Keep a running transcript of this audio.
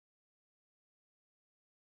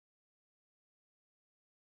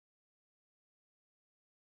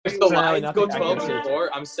If the Apparently Lions go nothing 12-4,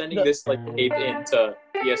 I'm sending this tape in to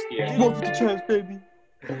ESPN. One for the champs, baby.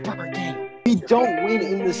 We don't win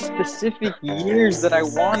in the specific years that I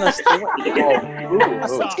want us to win.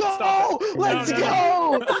 Let's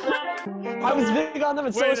go! I was big on them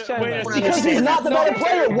and so was Chandler. Because he's not the better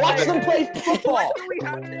player. Watch them play football.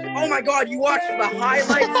 Oh my God! You watched the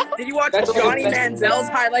highlights? Did you watch Johnny Manziel's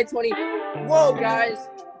highlights when he? Whoa, guys!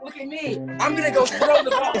 Look at me! I'm gonna go throw the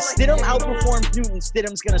ball. If Stidham outperforms Newton,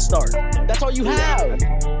 Stidham's gonna start. That's all you have.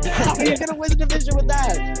 How are you gonna win the division with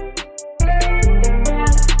that?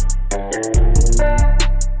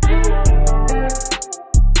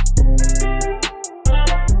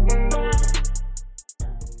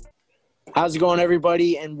 How's it going,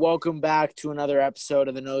 everybody? And welcome back to another episode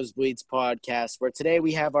of the Nosebleeds podcast, where today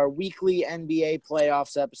we have our weekly NBA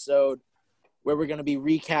playoffs episode, where we're going to be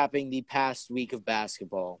recapping the past week of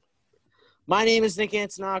basketball. My name is Nick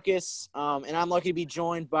Antonakis, and I'm lucky to be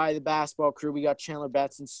joined by the basketball crew. We got Chandler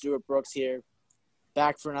Betts and Stuart Brooks here,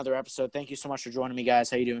 back for another episode. Thank you so much for joining me, guys.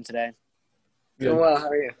 How you doing today? Doing well. How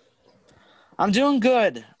are you? I'm doing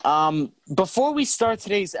good. Before we start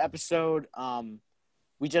today's episode,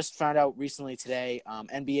 we just found out recently today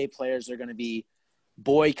NBA players are going to be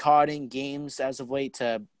boycotting games as of late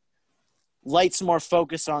to light some more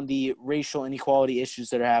focus on the racial inequality issues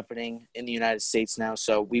that are happening in the United States now.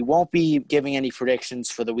 So we won't be giving any predictions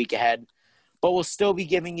for the week ahead, but we'll still be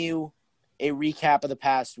giving you a recap of the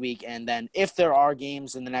past week. And then if there are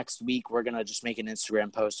games in the next week, we're going to just make an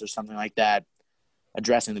Instagram post or something like that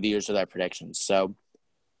addressing the viewers with our predictions. So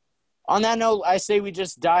on that note, I say we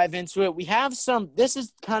just dive into it. We have this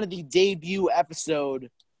is kind of the debut episode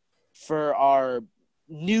for our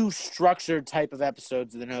new structured type of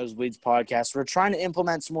episodes of the Nosebleeds podcast. We're trying to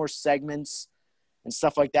implement some more segments and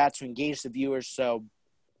stuff like that to engage the viewers. So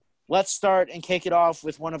let's start and kick it off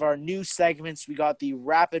with one of our new segments. We got the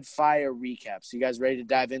rapid fire recap. So you guys ready to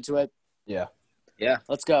dive into it? Yeah.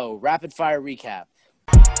 Let's go. Rapid fire recap.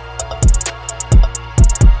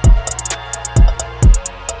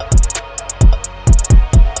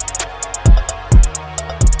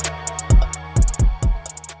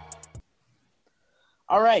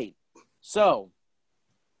 All right, so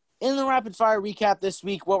in the rapid-fire recap this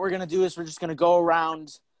week, what we're going to do is we're just going to go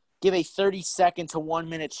around, give a 30-second to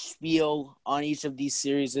 1-minute spiel on each of these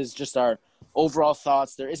series, just our overall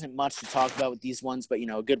thoughts. There isn't much to talk about with these ones, but,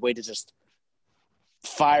 a good way to just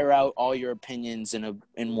fire out all your opinions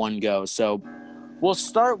in one go. So we'll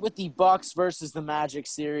start with the Bucks versus the Magic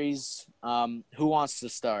series. Who wants to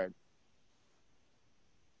start?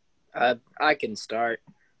 I can start.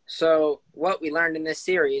 So what we learned in this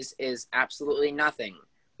series is absolutely nothing.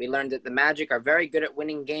 We learned that the Magic are very good at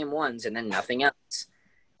winning game ones and then nothing else.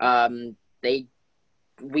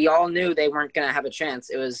 We all knew they weren't going to have a chance.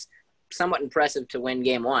 It was somewhat impressive to win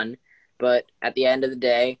game one, but at the end of the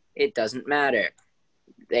day, it doesn't matter.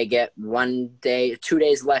 They get 2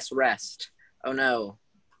 days less rest. Oh no,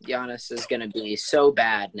 Giannis is going to be so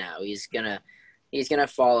bad now. He's going to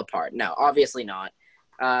fall apart. No, obviously not.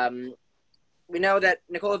 We know that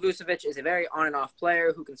Nikola Vucevic is a very on and off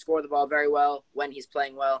player who can score the ball very well when he's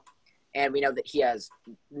playing well. And we know that he has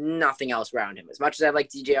nothing else around him. As much as I like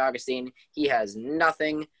DJ Augustine, he has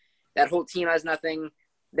nothing. That whole team has nothing.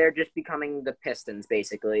 They're just becoming the Pistons,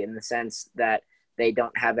 basically, in the sense that they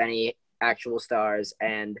don't have any actual stars.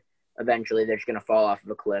 And eventually they're just going to fall off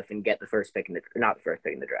of a cliff and get the first pick not the first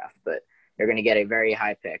pick in the draft, but they're going to get a very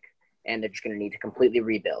high pick. And they're just going to need to completely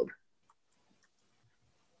rebuild.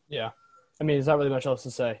 Yeah. I mean, there's not really much else to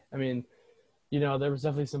say. I mean, there was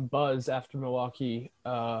definitely some buzz after Milwaukee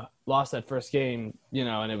lost that first game,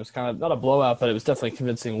 and it was kind of not a blowout, but it was definitely a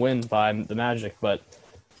convincing win by the Magic. But,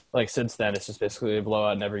 since then, it's just basically a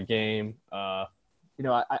blowout in every game. The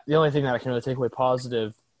only thing that I can really take away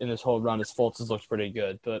positive in this whole run is Fultz has looked pretty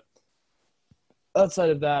good. But outside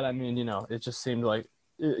of that, I mean, it just seemed like,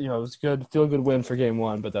 it was good, feel good win for game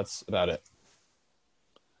one, but that's about it.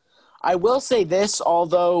 I will say this,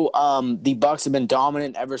 although the Bucks have been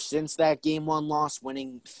dominant ever since that game one loss,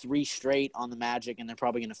 winning 3 straight on the Magic, and they're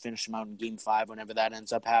probably going to finish them out in game 5 whenever that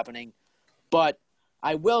ends up happening. But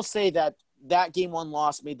I will say that game one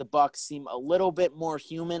loss made the Bucks seem a little bit more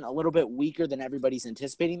human, a little bit weaker than everybody's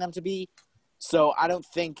anticipating them to be. So I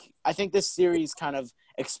think this series kind of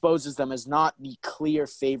exposes them as not the clear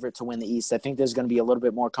favorite to win the East. I think there's going to be a little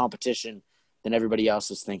bit more competition than everybody else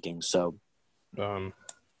is thinking. So,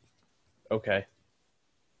 okay.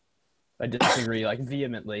 I disagree,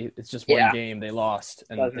 vehemently. It's just one game they lost,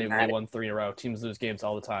 and they won 3 in a row. Teams lose games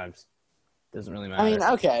all the time. Doesn't really matter. I mean,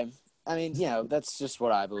 okay. I mean, that's just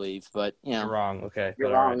what I believe, but, You're wrong, okay.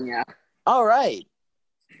 You're wrong, yeah. All right.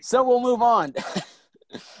 So we'll move on.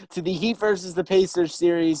 to the Heat versus the Pacers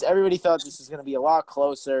series. Everybody thought this was going to be a lot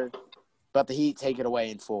closer, but the Heat take it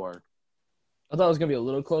away in 4. I thought it was going to be a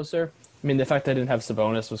little closer. I mean, the fact that I didn't have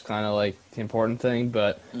Sabonis was kind of like the important thing,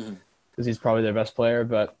 but because he's probably their best player.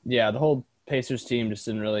 But, yeah, the whole Pacers team just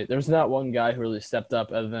didn't really – there was not one guy who really stepped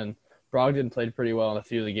up other than Brogdon played pretty well in a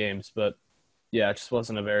few of the games. But, yeah, it just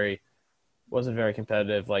wasn't very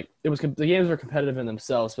competitive. Like, the games were competitive in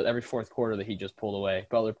themselves, but every fourth quarter the Heat just pulled away.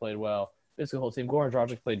 Butler played well. Basically, the whole team. Goran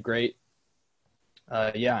Dragic played great.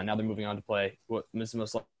 Now they're moving on to play what is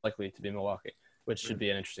most likely to be Milwaukee, which should be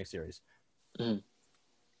an interesting series.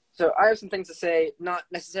 So I have some things to say, not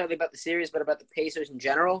necessarily about the series, but about the Pacers in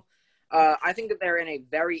general. I think that they're in a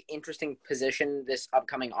very interesting position this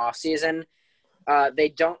upcoming offseason. They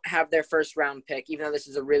don't have their first-round pick, even though this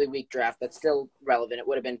is a really weak draft. That's still relevant. It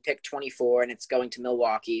would have been pick 24, and it's going to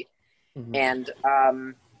Milwaukee. And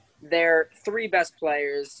their 3 best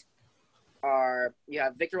players are – you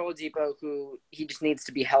have Victor Oladipo, who he just needs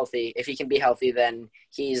to be healthy. If he can be healthy, then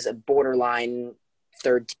he's a borderline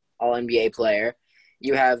third-team All-NBA player.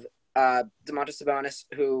 You have Domantas Sabonis,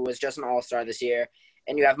 who was just an All-Star this year.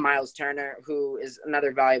 And you have Miles Turner, who is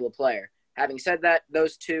another valuable player. Having said that,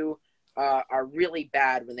 those two are really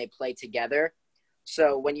bad when they play together.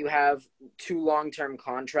 So when you have 2 long-term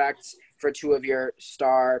contracts for 2 of your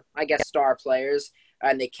star players,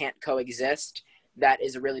 and they can't coexist, that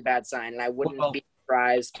is a really bad sign. And I wouldn't be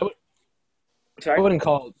surprised. I wouldn't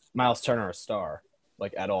call Miles Turner a star,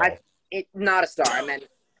 like, at all. Not a star.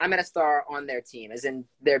 I meant a star on their team, as in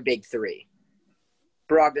their big 3.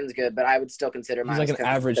 Brogdon's good, but I would still consider Miles. He's like an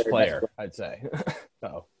average player, I'd say.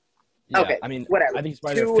 So, yeah, okay, I mean, whatever. I think he's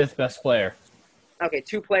probably their 5th best player. Okay,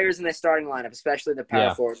 2 players in the starting lineup, especially the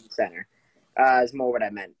power forward and center, is more what I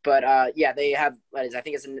meant. But they have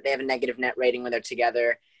they have a negative net rating when they're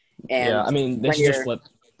together. And yeah, I mean, they should just flip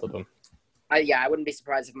them. I wouldn't be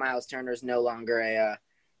surprised if Miles Turner is no longer a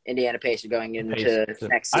Indiana Pacer going into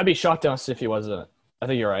next season. I'd be shocked honestly if he wasn't. I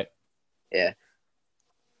think you're right. Yeah.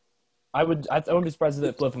 I wouldn't be surprised if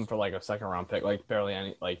they flip him for like a 2nd-round pick, like barely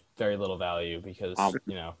any, like very little value because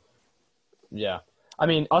yeah. I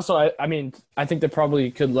mean, also, I think they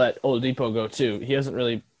probably could let Oladipo go too. He hasn't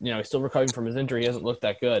really, he's still recovering from his injury. He hasn't looked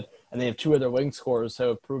that good, and they have 2 other wing scorers who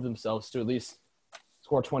have proved themselves to at least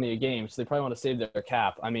score 20 a game. So they probably want to save their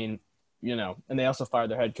cap. I mean, and they also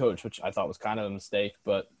fired their head coach, which I thought was kind of a mistake.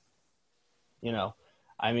 But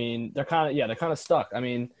I mean, they're kind of stuck. I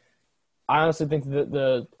mean. I honestly think that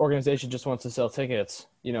the organization just wants to sell tickets.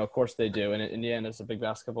 Of course they do. And Indiana is a big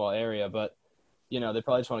basketball area, but, they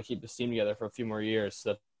probably just want to keep this team together for a few more years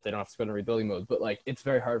so that they don't have to go into rebuilding mode. But, it's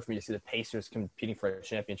very hard for me to see the Pacers competing for a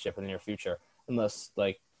championship in the near future unless,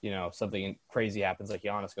 something crazy happens, like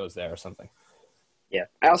Giannis goes there or something. Yeah.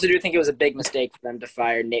 I also do think it was a big mistake for them to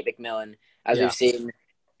fire Nate McMillan. As we've seen,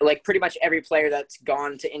 pretty much every player that's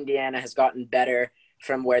gone to Indiana has gotten better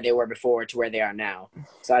from where they were before to where they are now.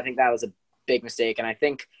 So I think that was a big mistake, and I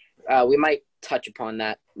think we might touch upon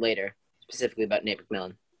that later, specifically about Nate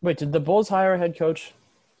McMillan. Wait, did the Bulls hire a head coach?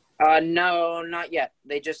 No, not yet.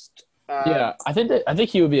 They just I think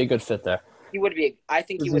he would be a good fit there. He would be. I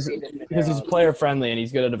think he would be a good fit because he's player friendly and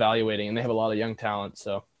he's good at evaluating, and they have a lot of young talent.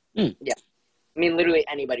 So yeah, I mean, literally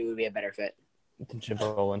anybody would be a better fit. Jim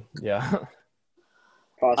Bowen, yeah.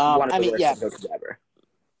 One of the worst coaches ever.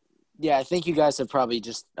 Yeah, I think you guys have probably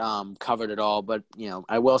just covered it all. But,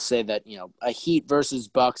 I will say that, a Heat versus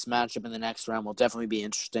Bucks matchup in the next round will definitely be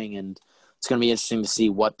interesting. And it's going to be interesting to see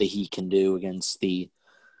what the Heat can do against the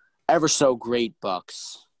ever so great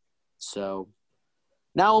Bucks. So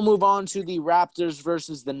now we'll move on to the Raptors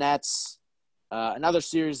versus the Nets. Another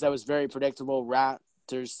series that was very predictable.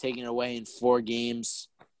 Raptors taking it away in 4 games.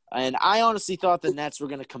 And I honestly thought the Nets were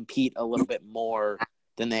going to compete a little bit more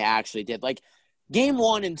than they actually did. Game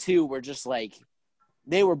 1 and 2 were just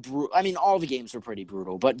they were brutal. I mean, all the games were pretty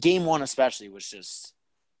brutal, but Game 1 especially was just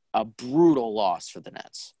a brutal loss for the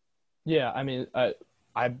Nets. Yeah, I mean,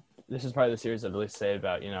 this is probably the series I'd really say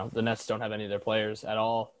about, the Nets don't have any of their players at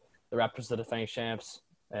all. The Raptors are the defending champs,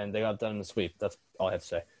 and they got done in the sweep. That's all I have to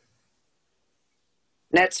say.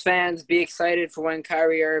 Nets fans, be excited for when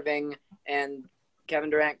Kyrie Irving and Kevin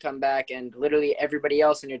Durant come back and literally everybody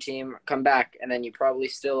else in your team come back, and then you probably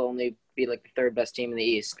still only be the 3rd best team in the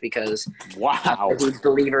East because who's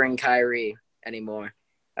believer in Kyrie anymore?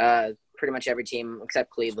 Pretty much every team except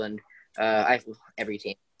Cleveland. Every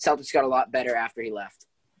team. Celtics got a lot better after he left.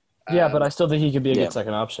 Yeah, but I still think he could be a good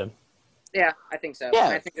second option. Yeah, I think so. Yeah.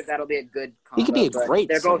 I think that'll be a good combo. He could be a great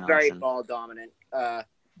They're both very option. ball dominant.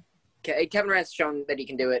 Kevin Durant's shown that he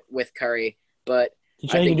can do it with Curry, but He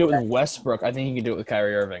can do it with Westbrook. I think he can do it with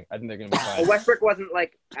Kyrie Irving. I think they're going to be fine. Well, Westbrook wasn't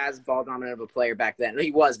like as ball dominant of a player back then.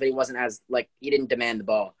 He was, but he wasn't as like he didn't demand the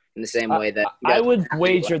ball in the same way that I would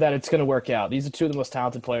wager that it's going to work out. These are two of the most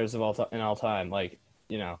talented players of all time. Like,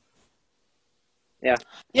 you know. Yeah,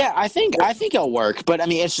 I think it'll work, but I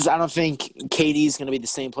mean, it's just I don't think KD's going to be the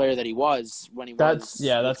same player that he was when he was. That's with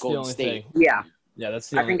the Golden only State. thing. Yeah, That's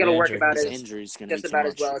the I think it'll work about His as injury's going just be about too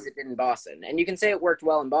as well much. as it did in Boston. And you can say it worked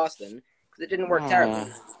well in Boston because it didn't work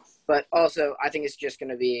terribly. But also, I think it's just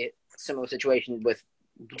going to be a similar situation with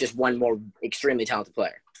just one more extremely talented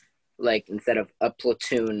player, like instead of a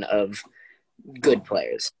platoon of good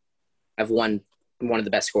players. I've one of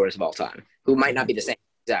the best scorers of all time, who might not be the same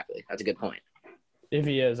exactly. That's a good point. If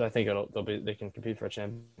he is, I think they can compete for a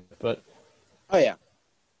champion. But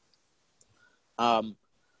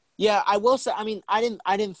yeah, I will say. I mean, I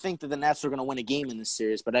didn't think that the Nets were going to win a game in this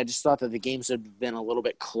series, but I just thought that the games had been a little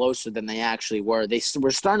bit closer than they actually were. They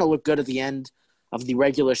were starting to look good at the end of the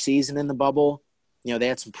regular season in the bubble. You know, they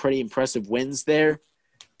had some pretty impressive wins there,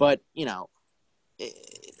 but you know,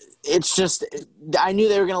 it's just I knew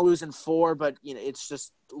they were going to lose in 4, but you know, it's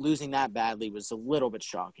just losing that badly was a little bit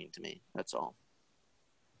shocking to me. That's all.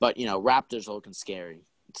 But you know, Raptors are looking scary.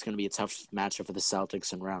 It's going to be a tough matchup for the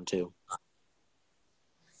Celtics in round 2.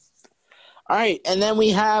 All right, and then we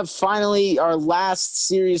have finally our last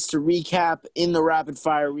series to recap in the rapid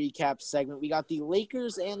fire recap segment. We got the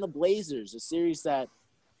Lakers and the Blazers, a series that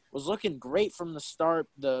was looking great from the start.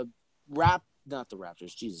 The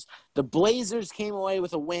Blazers came away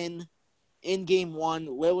with a win in game 1.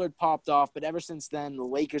 Lillard popped off, but ever since then, the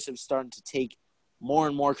Lakers have started to take more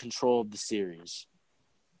and more control of the series.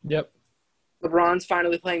 Yep. LeBron's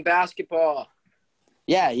finally playing basketball.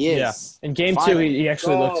 Yeah, he is. Yeah. In game 2, he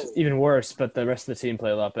actually looked even worse, but the rest of the team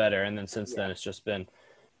played a lot better. And then since then, it's just been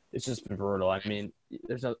brutal. I mean,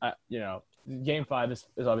 there's game 5 is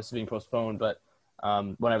obviously being postponed, but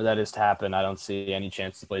whenever that is to happen, I don't see any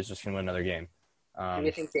chance the Blazers can win another game. Do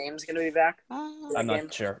you think Dame's going to be back? I'm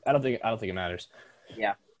not sure. I don't think it matters.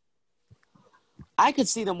 Yeah. I could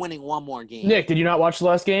see them winning one more game. Nick, did you not watch the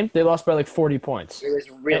last game? They lost by like 40 points. It was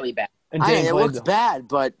really bad. And it looked bad,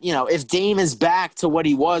 but, you know, if Dame is back to what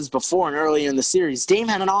he was before and earlier in the series, Dame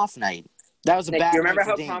had an off night. That was a bad night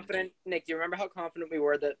for Dame. Nick, do you remember how confident we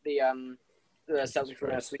were that the Celtics were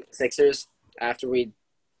going to sweep the Sixers after we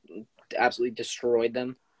absolutely destroyed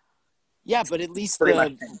them? Yeah, but at least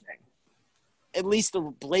the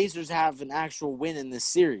Blazers have an actual win in this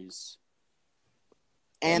series.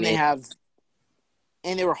 And they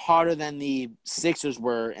were harder than the Sixers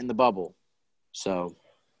were in the bubble. So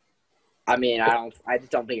I mean, I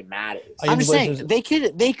just don't think it matters. I'm just saying they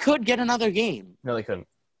could get another game. No, they couldn't.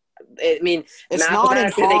 I mean, it's not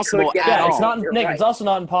impossible at all. It's not, Nick. Right. It's also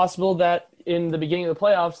not impossible that in the beginning of the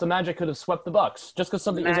playoffs, the Magic could have swept the Bucks. Just because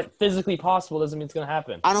something isn't physically possible doesn't mean it's going to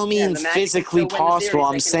happen. I don't mean physically possible.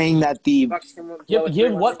 I'm saying that the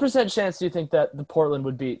what percent chance do you think that the Portland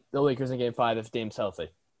would beat the Lakers in Game 5 if Dame's healthy?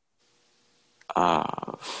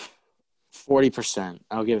 40%.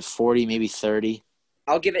 I'll give it 40, maybe 30.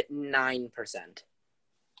 I'll give it 9%.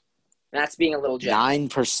 That's being a little generous.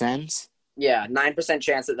 9%? Yeah, 9%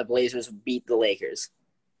 chance that the Blazers beat the Lakers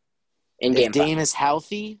in Game 5. If Dame is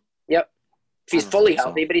healthy? Yep. If he's fully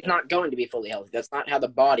healthy, but he's not going to be fully healthy. That's not how the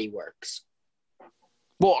body works.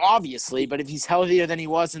 Well, obviously, but if he's healthier than he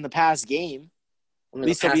was in the past game, at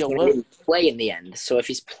least he'll be He didn't play in the end. So if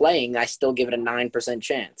he's playing, I still give it a 9%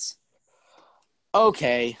 chance.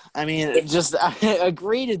 Okay. I mean, just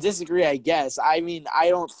agree to disagree, I guess. I mean, I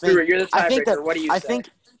don't think – You're the tiebreaker. What do you say? I think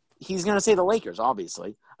he's going to say the Lakers,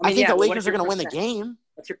 obviously. I think the Lakers are going to win the game.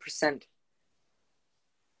 What's your percent?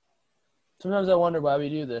 Sometimes I wonder why we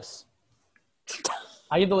do this.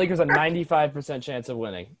 I give the Lakers a 95% chance of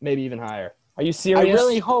winning, maybe even higher. Are you serious? I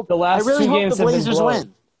really hope the Blazers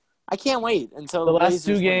win. I can't wait until the last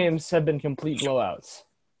two games have been complete blowouts.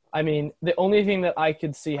 I mean, the only thing that I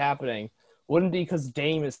could see happening wouldn't be because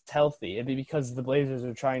Dame is healthy. It'd be because the Blazers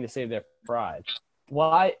are trying to save their pride.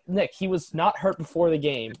 Why, Nick? He was not hurt before the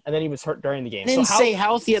game, and then he was hurt during the game. I didn't say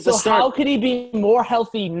healthy at the start. So how could he be more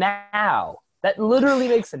healthy now? That literally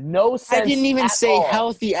makes no sense. I didn't even say all.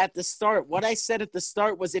 Healthy at the start. What I said at the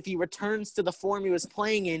start was if he returns to the form he was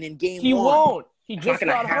playing in Game 1. He won't. He just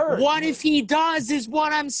got hurt. What if he does is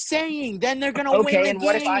what I'm saying. Then they're going to win the game. Okay, and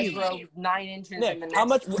what if I grow 9 inches Nick, in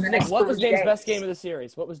the next what was Dame's days? best game of the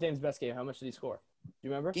series? What was Dame's best game? How much did he score? Do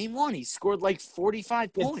you remember? Game 1, he scored like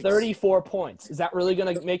 45 He had points. 34 points. Is that really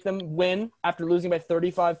going to make them win after losing by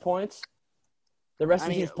 35 points? The rest of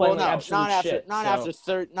the team's playing absolute shit.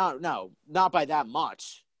 Not by that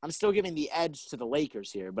much. I'm still giving the edge to the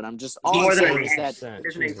Lakers here, but I'm just more than saying an is that edge.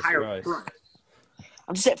 There's an entire front.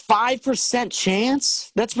 I'm just at 5%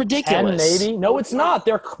 chance. That's 10 ridiculous. maybe. No, it's not.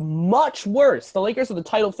 They're much worse. The Lakers are the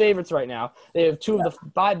title favorites right now. They have two of the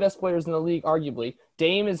 5 best players in the league, arguably.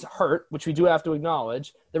 Dame is hurt, which we do have to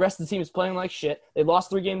acknowledge. The rest of the team is playing like shit. They lost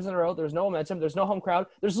 3 games in a row. There's no momentum. There's no home crowd.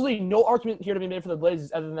 There's literally no argument here to be made for the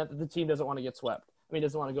Blazers other than that the team doesn't want to get swept. I mean,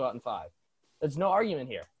 doesn't want to go out in 5. There's no argument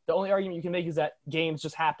here. The only argument you can make is that games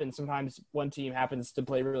just happen. Sometimes one team happens to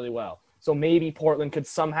play really well. So maybe Portland could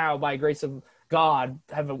somehow, by grace of God,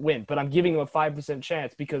 have a win. But I'm giving them a 5%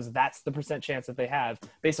 chance because that's the percent chance that they have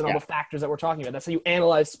based on all the factors that we're talking about. That's how you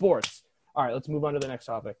analyze sports. All right, let's move on to the next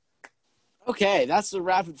topic. Okay, that's the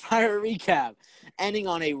rapid-fire recap. Ending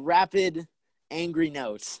on a rapid, angry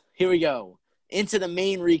note. Here we go. Into the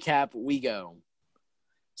main recap we go.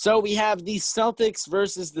 So we have the Celtics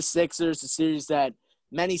versus the Sixers, a series that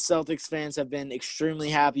many Celtics fans have been extremely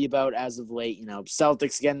happy about as of late. You know,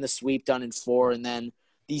 Celtics getting the sweep done in 4, and then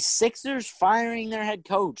the Sixers firing their head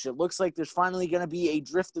coach. It looks like there's finally going to be a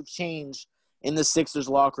drift of change in the Sixers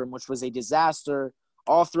locker room, which was a disaster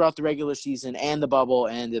all throughout the regular season and the bubble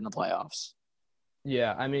and in the playoffs.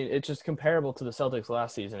 Yeah, I mean, it's just comparable to the Celtics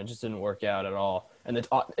last season. It just didn't work out at all. And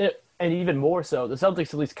and even more so, the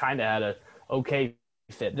Celtics at least kind of had a okay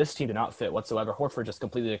fit. This team did not fit whatsoever. Horford just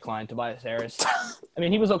completely declined. Tobias Harris, I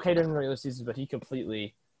mean, he was okay during the regular season, but he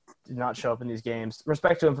completely did not show up in these games.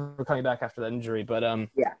 Respect to him for coming back after that injury. But,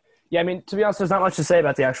 yeah, I mean, to be honest, there's not much to say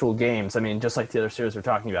about the actual games. I mean, just like the other series we're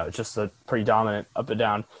talking about, it's just a pretty dominant up and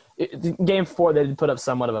down. Game 4, they did put up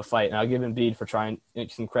somewhat of a fight, and I'll give Embiid for trying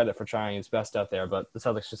some credit for trying his best out there. But the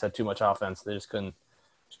Celtics just had too much offense; they just couldn't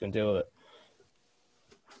deal with it.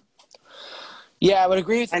 Yeah, I would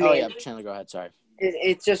agree with. Chandler, go ahead. Sorry.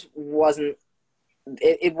 It just wasn't.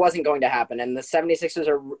 It wasn't going to happen, and the 76ers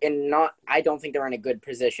are I don't think they're in a good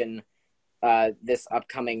position this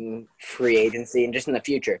upcoming free agency and just in the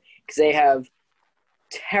future because they have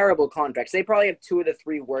terrible contracts. They probably have 2 of the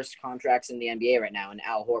 3 worst contracts in the NBA right now in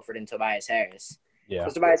Al Horford and Tobias Harris. Yeah.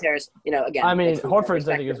 So Tobias Harris, again. I mean, Horford's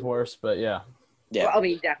I think is worse, but yeah. Yeah. Well, I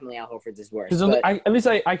mean, definitely Al Horford's is worse. At least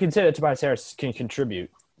I can say that Tobias Harris can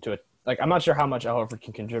contribute to it. Like, I'm not sure how much Al Horford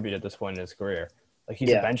can contribute at this point in his career. Like,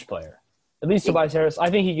 he's a bench player. At least Tobias Harris, I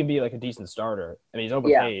think he can be like a decent starter. I mean, he's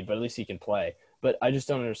overpaid, but at least he can play. But I just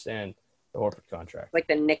don't understand the Horford contract. Like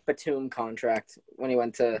the Nick Batum contract when he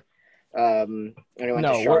went to to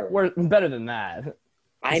Charlotte. We're better than that.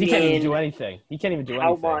 He can't even do anything.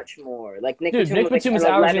 How much more? Like Nick Batum is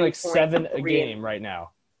averaging like 7 a game right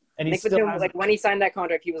now. And Nick Batum, like when he signed that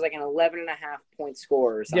contract, he was like an 11.5-point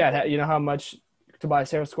scorer or something. Yeah, you know how much Tobias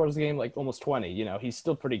Harris scores a game? Like almost 20. He's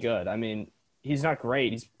still pretty good. I mean, he's not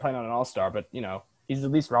great. He's probably not an all-star, but, he's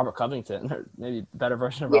at least Robert Covington, or maybe a better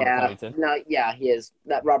version of Robert Covington. He is.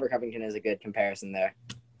 That Robert Covington is a good comparison there.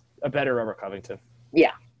 A better Robert Covington.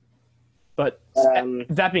 Yeah. But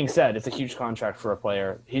that being said, it's a huge contract for a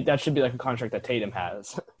player. That should be like a contract that Tatum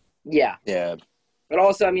has. Yeah. Yeah. But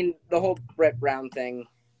also, I mean, the whole Brett Brown thing,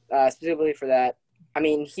 specifically for that, I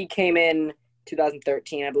mean, he came in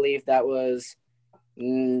 2013, I believe. That was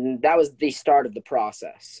the start of the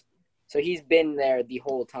process. So he's been there the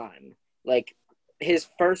whole time. Like, his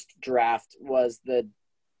first draft was the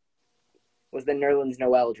Nerlens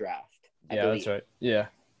Noel draft. I believe. That's right. Yeah.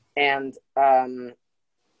 And I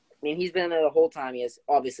mean, he's been there the whole time. He has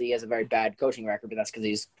a very bad coaching record, but that's because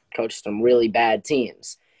he's coached some really bad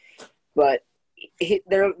teams. But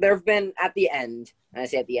there have been at the end, and I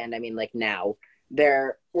say at the end, I mean like now,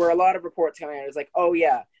 there were a lot of reports coming out. It was like, oh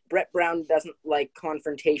yeah, Brett Brown doesn't like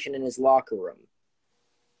confrontation in his locker room.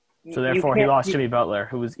 So therefore, he lost Jimmy Butler,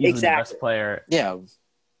 who was easily the best player. Yeah.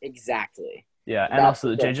 Exactly. Yeah, and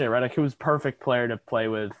also JJ Redick, who was perfect player to play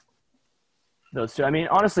with those two. I mean,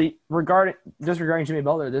 honestly, regarding Jimmy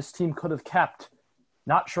Butler, this team could have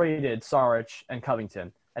not traded Saric and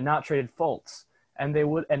Covington, and not traded Fultz, and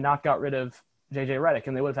not got rid of JJ Redick,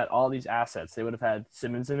 and they would have had all these assets. They would have had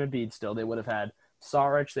Simmons and Embiid still. They would have had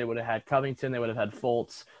Saric. They would have had Covington. They would have had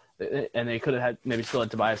Fultz. And they could have had maybe still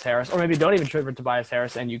had Tobias Harris, or maybe don't even trade for Tobias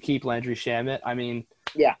Harris and you keep Landry Shamet. I mean,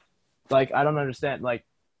 yeah, like I don't understand. Like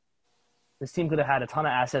this team could have had a ton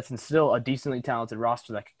of assets and still a decently talented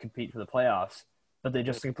roster that could compete for the playoffs, but they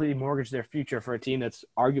just completely mortgaged their future for a team that's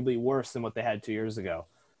arguably worse than what they had 2 years ago.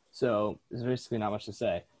 So there's basically not much to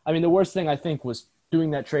say. I mean, the worst thing I think was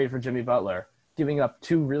doing that trade for Jimmy Butler, giving up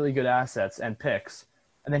 2 really good assets and picks,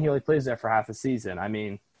 and then he only plays there for half a season. I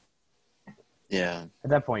mean. Yeah.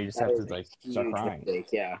 At that point, you just have to start crying. Mistake,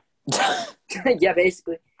 yeah. Yeah,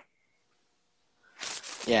 basically.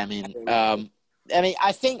 Yeah,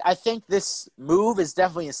 I think this move is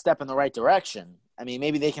definitely a step in the right direction. I mean,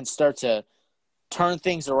 maybe they can start to turn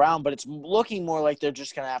things around, but it's looking more like they're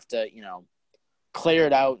just gonna have to, clear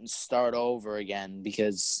it out and start over again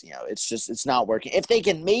because, it's not working. If they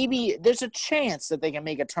can there's a chance that they can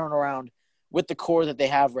make a turnaround with the core that they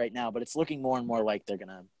have right now, but it's looking more and more like they're going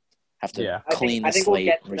to have to clean the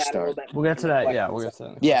slate and restart. We'll get to that. Yeah, we'll get to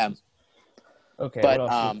that. Yeah. Okay. But,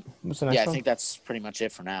 what's the next I one? think that's pretty much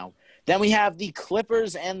it for now. Then we have the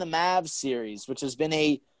Clippers and the Mavs series, which has been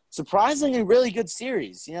a surprisingly really good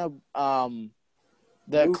series. The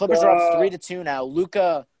Clippers are up 3-2 now.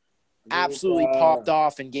 Luka absolutely popped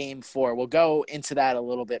off in Game 4. We'll go into that a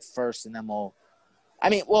little bit first, and then why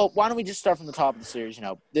don't we just start from the top of the series?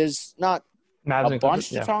 There's not Mavs a bunch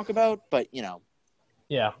to talk about, but,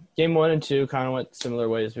 Yeah, Game 1 and 2 kind of went similar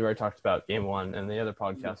ways. We already talked about Game 1 and the other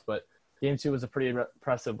podcast, but Game 2 was a pretty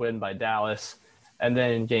impressive win by Dallas. And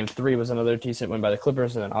then Game 3 was another decent win by the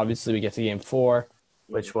Clippers. And then obviously we get to Game 4,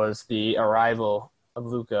 which was the arrival of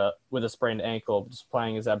Luka with a sprained ankle, just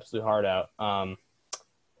playing his absolute heart out. And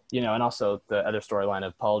also the other storyline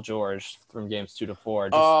of Paul George from Games 2 to 4.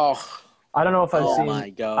 I don't know if I've seen –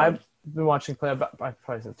 my God. I've been watching play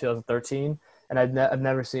probably since 2013, and I've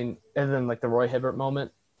never seen – other than like the Roy Hibbert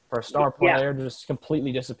moment for a star player to just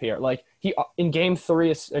completely disappear. Like he in Game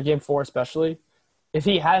 3 or Game 4 especially, if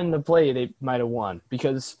he hadn't played, they might have won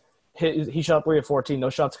because he shot 3 of 14.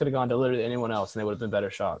 Those shots could have gone to literally anyone else, and they would have been better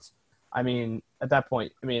shots. I mean, at that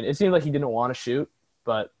point, it seemed like he didn't want to shoot,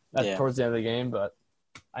 but towards the end of the game. But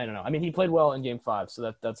I don't know. I mean, he played well in Game 5,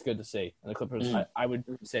 so that's good to see. And the Clippers, I would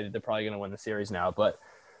say that they're probably going to win the series now. But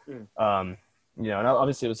and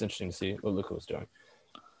obviously it was interesting to see what Luka was doing.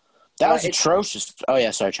 That was atrocious. Oh, yeah.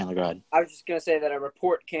 Sorry, Chandler. Go ahead. I was just going to say that a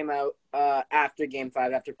report came out after Game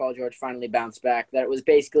 5, after Paul George finally bounced back, that it was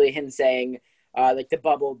basically him saying, the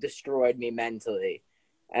bubble destroyed me mentally.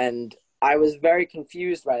 And I was very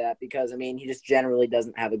confused by that because, he just generally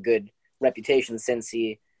doesn't have a good reputation since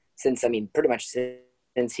he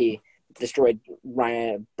destroyed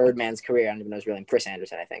Ryan Birdman's career. I don't even know his real name, Chris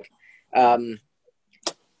Anderson, I think.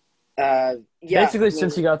 Basically,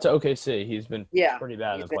 since he got to OKC, he's been pretty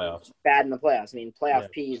bad in the playoffs. Bad in the playoffs. Playoff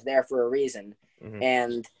P is there for a reason. Mm-hmm.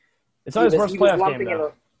 And it's not his worst playoff game,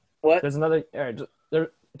 though. What? There's another –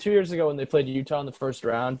 2 years ago when they played Utah in the first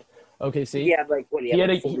round, OKC. Yeah, he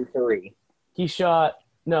had 43. He shot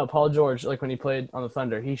 – no, Paul George, like when he played on the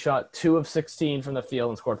Thunder, he shot 2 of 16 from the field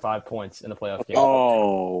and scored 5 points in a playoff game.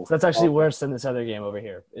 Oh. So that's actually worse than this other game over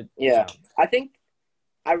here. I think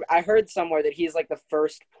I heard somewhere that he's like the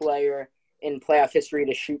first player in playoff history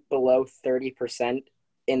to shoot below 30%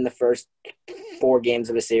 in the first 4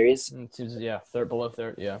 games of a series. It seems, below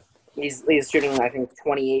 30, yeah. He's shooting, I think,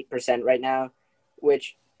 28% right now,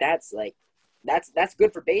 which that's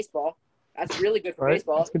good for baseball. That's really good for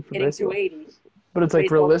baseball. That's good for hitting baseball. 280. But it's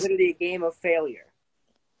like realistic. It's literally a game of failure.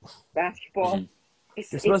 Basketball, You're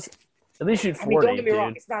supposed to at least shoot 40, don't get me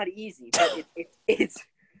wrong, it's not easy, but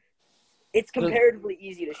it's comparatively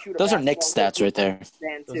easy to shoot. Those are Knicks stats right there.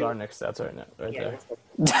 Those are Knicks stats right there.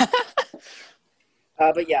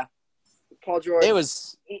 But yeah, Paul George. It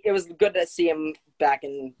was good to see him back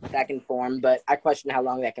in form, but I question how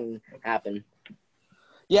long that can happen.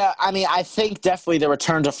 Yeah, I think definitely the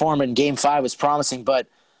return to form in Game 5 was promising, but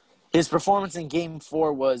his performance in Game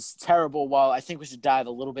 4 was terrible. While I think we should dive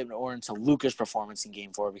a little bit more into Luka's performance in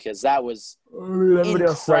Game 4 because that was everybody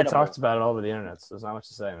else talks about it all over the internet, so there's not much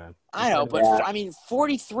to say, man. I know, but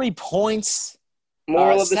 43 points.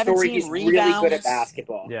 Moral of the story: he's rebounds. Really good at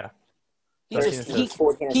basketball. Yeah,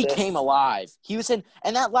 he came alive. He was in,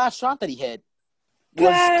 and that last shot that he hit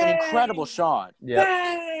was an incredible shot.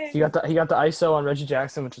 Yeah, he got the ISO on Reggie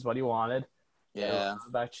Jackson, which is what he wanted. Yeah,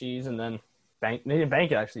 back cheese, and then they didn't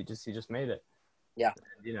bank it. Actually, he just made it. Yeah,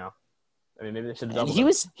 maybe they should have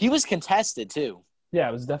doubled. He was contested too. Yeah,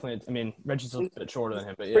 it was definitely. Reggie's a bit shorter than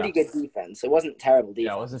him, but pretty good defense. It wasn't terrible defense.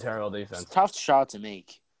 Yeah, it wasn't terrible defense. It's a tough shot to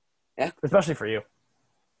make. Yeah, especially for you.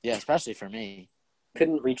 Yeah, especially for me.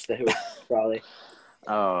 Couldn't reach the hoop, probably.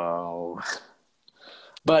 Oh.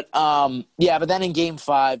 But but then in Game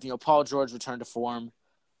 5, Paul George returned to form.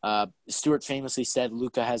 Stewart famously said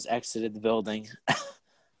Luka has exited the building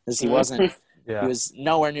because he wasn't. He was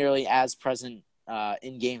nowhere nearly as present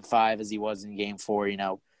in Game 5 as he was in Game 4.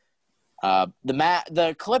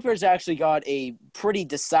 The Clippers actually got a pretty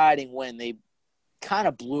deciding win. They kind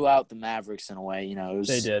of blew out the Mavericks in a way.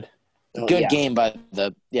 They did. Good game by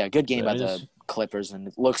the Clippers, and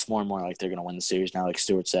it looks more and more like they're going to win the series now, like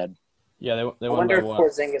Stewart said. Yeah, they won. I wonder if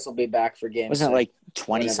Porzingis will be back for Game 6. Wasn't it like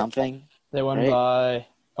 20-something? They won by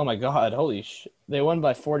 – oh, my God. Holy shit. They won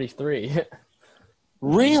by 43.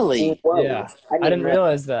 Really? Yeah. I didn't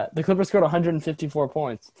realize that. The Clippers scored 154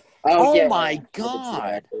 points. Oh my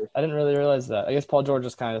God. I didn't really realize that. I guess Paul George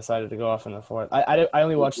just kind of decided to go off in the fourth. I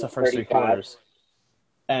only watched the first 3 quarters.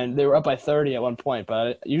 and they were up by 30 at one point.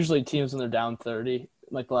 But usually teams when they're down 30,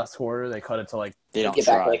 like the last quarter, they cut it to like They don't get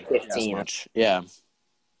back try like 15. as much. Yeah.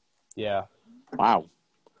 yeah, Wow.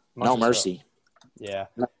 much No as mercy. yeah.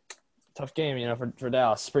 Tough game, for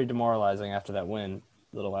Dallas. It's pretty demoralizing after that win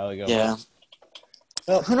a little while ago. Yeah.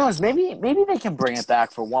 Well, who knows? Maybe they can bring it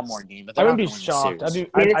back for one more game. But I they're wouldn't not be gonna win the shocked.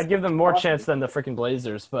 series. I'd give them more chance than the freaking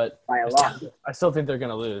Blazers, but By a lot. I still think they're going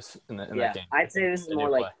to lose in that game. I'd say this is They more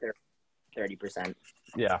do like 30%.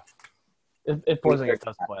 Yeah. If Porzingis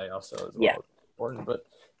does play also as well. Yeah. Important, but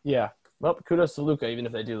yeah. Well, kudos to Luka, even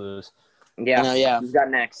if they do lose. Yeah. Yeah. Who's got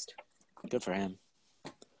next? Good for him.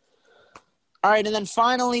 All right, and then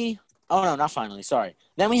finally – oh, no, not finally. Sorry.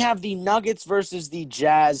 Then we have the Nuggets versus the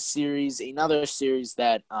Jazz series, another series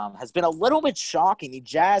that has been a little bit shocking. The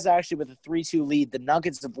Jazz actually with a 3-2 lead. The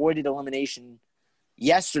Nuggets avoided elimination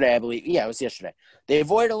yesterday, I believe. Yeah, it was yesterday. They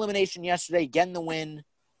avoided elimination yesterday, getting the win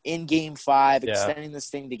in Game 5, extending this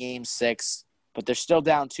thing to Game 6. But they're still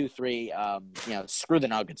down 2-3. Screw the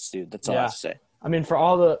Nuggets, dude. That's all I have to say. I mean, for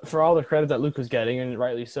all the credit that Luka's getting, and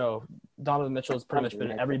rightly so, Donovan Mitchell has pretty much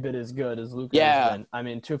been every bit as good as Luka has been. I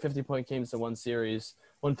mean, 2 50-point games to one series,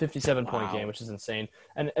 1 57-point game, which is insane.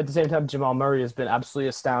 And at the same time, Jamal Murray has been absolutely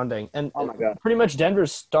astounding. And Oh, my God. pretty much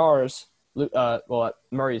Denver's stars,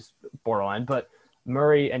 Murray's borderline, but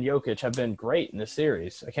Murray and Jokic have been great in this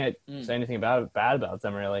series. I can't say anything bad about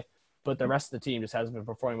them, really. But the rest of the team just hasn't been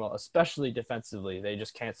performing well, especially defensively. They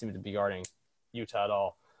just can't seem to be guarding Utah at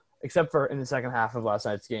all, except for in the second half of last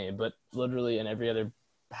night's game. But literally in every other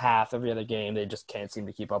game, they just can't seem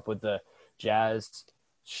to keep up with the Jazz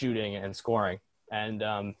shooting and scoring. And,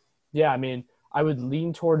 I mean, I would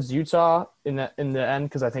lean towards Utah in the end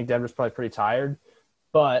because I think Denver's probably pretty tired.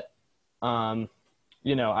 But, I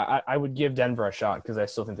would give Denver a shot because I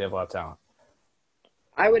still think they have a lot of talent.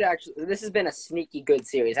 This has been a sneaky good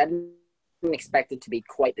series. I didn't expect it to be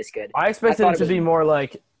quite this good. I expected it to be more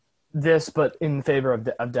like this, but in favor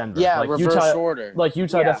of Denver. Yeah, like reverse order. Like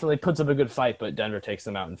Utah definitely puts up a good fight, but Denver takes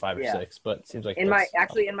them out in 5 or 6. But it seems like in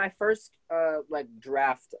my first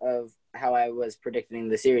draft of how I was predicting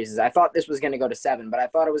the series, I thought this was going to go to 7, but I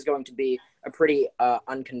thought it was going to be a pretty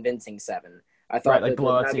unconvincing 7. I thought like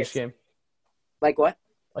blowouts in each game. Like what?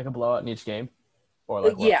 Like a blowout in each game. Or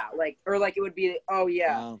like what? Yeah, it would be. Oh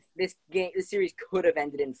yeah, this series could have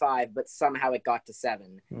ended in 5, but somehow it got to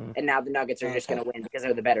 7, and now the Nuggets are just going to win because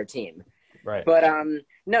they're the better team. Right. But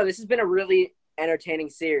no, this has been a really entertaining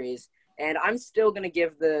series, and I'm still going to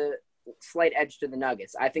give the slight edge to the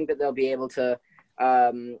Nuggets. I think that they'll be able to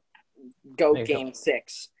go Game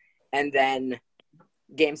 6, and then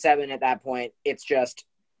Game 7 at that point. It's just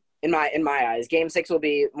in my eyes, Game 6 will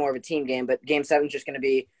be more of a team game, but Game 7 is just going to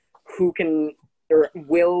be who can. Or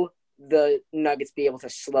will the Nuggets be able to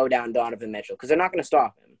slow down Donovan Mitchell? Because they're not going to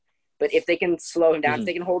stop him. But if they can slow him down, if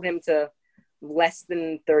they can hold him to less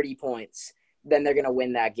than 30 points, then they're going to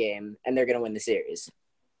win that game, and they're going to win the series.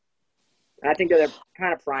 And I think they're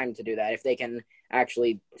kind of primed to do that. If they can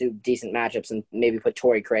actually do decent matchups and maybe put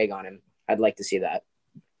Torrey Craig on him, I'd like to see that.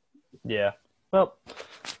 Yeah. Well,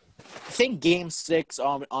 I think Game 6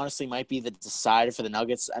 honestly might be the decider for the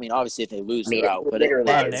Nuggets. I mean, obviously, if they lose, they're out. But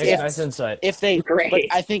nice insight. But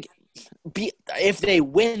I think if they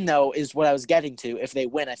win, though, is what I was getting to. If they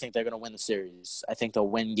win, I think they're going to win the series. I think they'll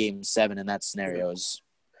win Game 7 in that scenario is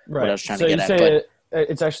what I was trying to get at.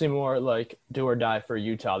 It's actually more like do or die for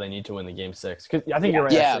Utah. They need to win the Game 6. Cause I think you're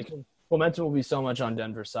right. Yeah. Actually. Momentum will be so much on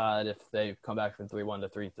Denver's side if they come back from 3-1 to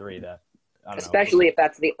 3-3 that especially if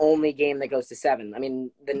that's the only game that goes to 7. I mean,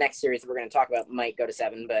 the next series that we're going to talk about might go to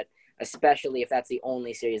 7, but especially if that's the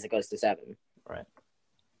only series that goes to 7. Right.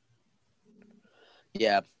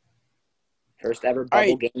 Yeah. First ever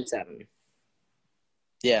bubble Game 7.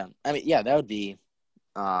 Yeah. I mean, that would be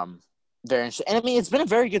very interesting. And I mean, it's been a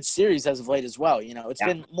very good series as of late as well. It's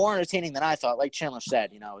been more entertaining than I thought. Like Chandler said,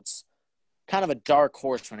 it's kind of a dark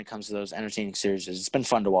horse when it comes to those entertaining series. It's been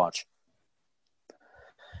fun to watch.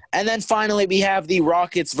 And then finally, we have the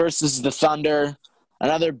Rockets versus the Thunder,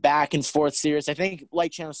 another back-and-forth series. I think,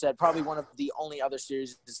 like Chandler said, probably one of the only other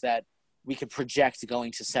series that we could project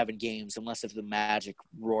going to 7 games, unless if the Magic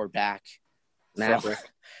roar back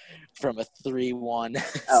from a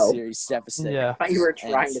 3-1 series deficit. Yeah. I thought you were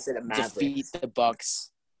trying to say the Mavericks. Defeat the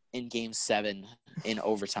Bucks in Game 7 in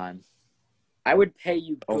overtime. I would pay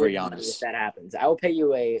you over good money Giannis if that happens. I will pay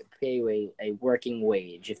you a working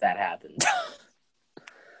wage if that happens.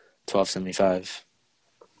 $12.75.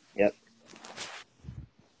 Yep.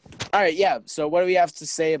 All right, yeah. So what do we have to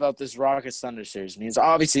say about this Rockets Thunder series? I mean,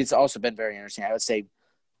 obviously it's also been very entertaining. I would say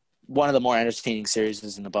one of the more entertaining series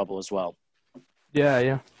is in the bubble as well.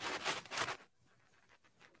 Yeah.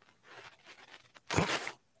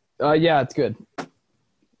 Yeah, it's good.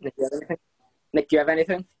 Nick, do you have anything? Nick, do you have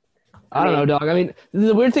anything? I don't know, dog. I mean,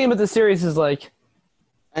 the weird thing about the series is like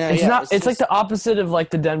it's not. It's like the opposite of like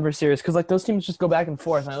the Denver series because like those teams just go back and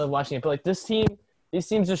forth. And I love watching it, but like these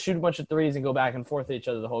teams just shoot a bunch of threes and go back and forth at each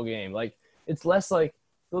other the whole game. Like it's less like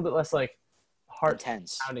a little bit less like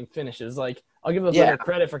heart-pounding finishes. Like I'll give them better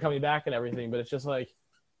credit for coming back and everything, but it's just like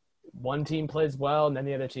one team plays well and then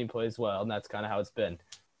the other team plays well, and that's kind of how it's been.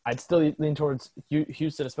 I'd still lean towards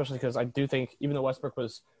Houston, especially because I do think even though Westbrook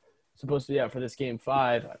was supposed to be out for this Game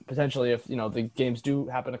 5, potentially if the games do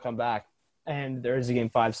happen to come back and there is a Game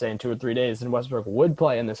 5, say in 2 or 3 days, then Westbrook would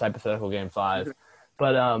play in this hypothetical Game 5.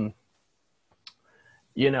 But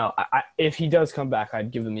if he does come back, I'd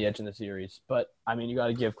give them the edge in the series. But I mean, you got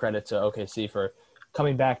to give credit to OKC for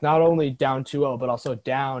coming back not only down 2-0, but also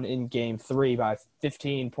down in Game 3 by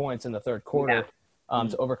 15 points in the third quarter.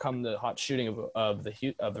 To overcome the hot shooting of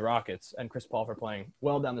the Rockets, and Chris Paul for playing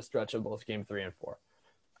well down the stretch of both Game 3 and 4.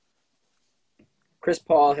 Chris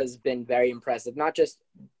Paul has been very impressive, not just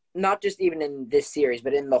even in this series,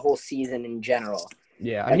 but in the whole season in general.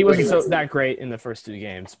 Yeah, and he wasn't that great in the first 2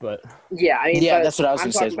 games, but yeah, I mean, that's what I was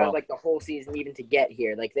going to say as well. About like the whole season, even to get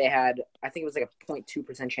here, like they had, I think it was like a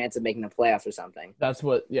 0.2% chance of making the playoffs or something. That's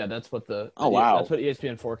what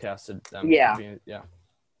ESPN forecasted.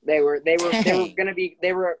 They were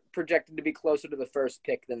projected to be closer to the first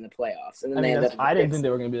pick than the playoffs, and then I didn't think they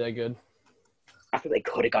were going to be that good. I thought they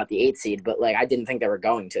could have got the 8th seed, but like I didn't think they were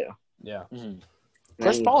going to. Yeah. Mm-hmm.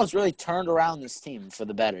 Chris Paul has really turned around this team for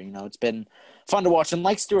the better. It's been fun to watch, and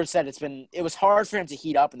like Stuart said, it was hard for him to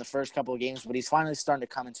heat up in the first couple of games, but he's finally starting to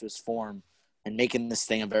come into his form and making this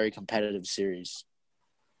thing a very competitive series.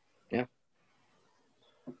 Yeah.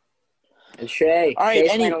 And Shea. All right,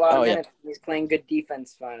 Shea's playing a lot of minutes. He's playing good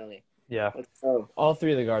defense finally. Yeah. All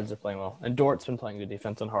 3 of the guards are playing well. And Dort's been playing good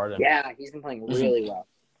defense on Harden. Yeah, he's been playing really well.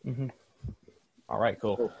 Mm-hmm. All right,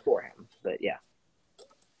 cool. For him, but yeah.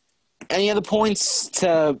 Any other points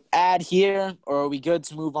to add here, or are we good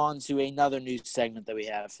to move on to another news segment that we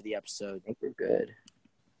have for the episode? I think we're good.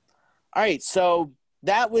 All right, so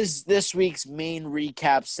that was this week's main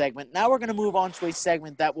recap segment. Now we're going to move on to a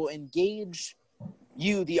segment that will engage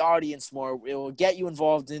you, the audience, more. It will get you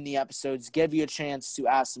involved in the episodes, give you a chance to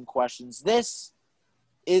ask some questions. This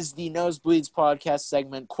is the Nosebleeds podcast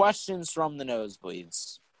segment, Questions from the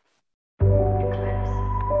Nosebleeds.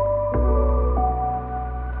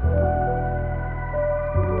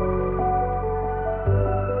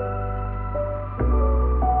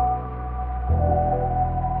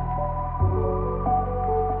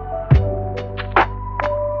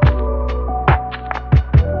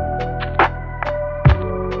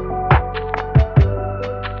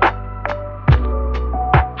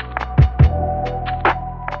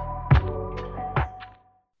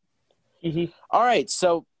 All right,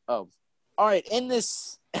 so in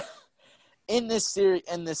this series,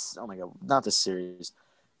 in this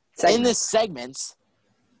segment,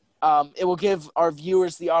 it will give our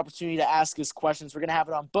viewers the opportunity to ask us questions. We're going to have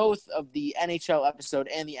it on both of the NHL episode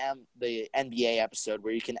and the NBA episode,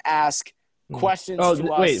 where you can ask questions to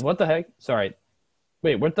us. Wait, what the heck? Sorry.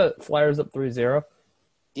 Wait, weren't the Flyers up 3-0?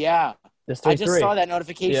 Yeah. I just saw that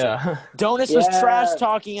notification. Yeah. Donis was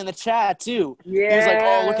trash-talking in the chat, too. Yeah. He was like,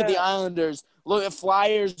 oh, look at the Islanders. Look, if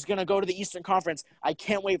Flyers going to go to the Eastern Conference. I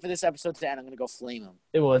can't wait for this episode to end. I'm going to go flame them.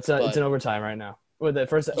 It's in overtime right now. Wait, the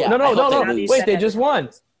first. Yeah, no. Wait, they just won.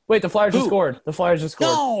 Wait, the Flyers just scored. The Flyers just scored.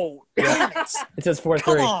 No. Damn it. It says 4-3.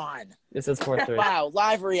 Come on. It says 4-3. Wow,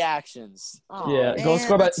 live reactions. Oh, yeah, man, goal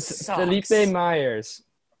scored by Felipe Felipe Myers.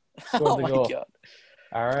 Oh, my God.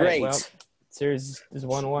 All right, great. Well, series is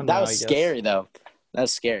 1-1 That now, was scary, though. That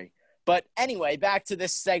was scary. But anyway, back to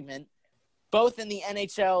this segment. Both in the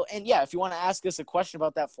NHL, and yeah, if you want to ask us a question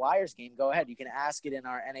about that Flyers game, go ahead. You can ask it in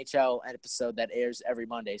our NHL episode that airs every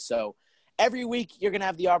Monday. So every week, you're going to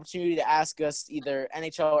have the opportunity to ask us either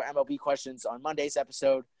NHL or MLB questions on Monday's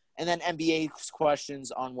episode, and then NBA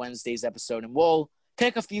questions on Wednesday's episode. And we'll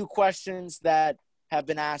pick a few questions that have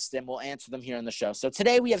been asked, and we'll answer them here on the show. So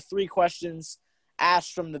today we have 3 questions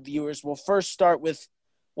asked from the viewers. We'll first start with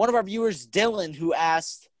one of our viewers, Dylan, who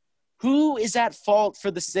asked, who is at fault for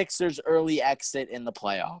the Sixers' early exit in the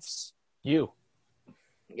playoffs? You.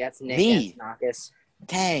 Yeah, it's Nick. Me. Marcus.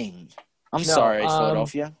 Dang. I'm sorry,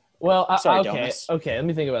 Philadelphia. Well, sorry, okay. Let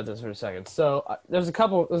me think about this for a second. So there's a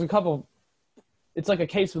couple. It's like a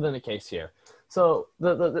case within a case here. So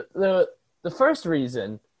the first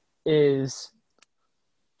reason is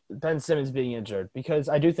Ben Simmons being injured, because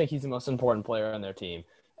I do think he's the most important player on their team.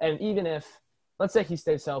 And even if, let's say he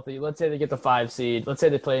stays healthy, let's say they get the 5 seed, let's say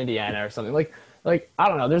they play Indiana or something, like I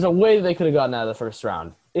don't know, there's a way they could have gotten out of the first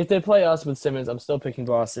round. if they play us with Simmons, I'm still picking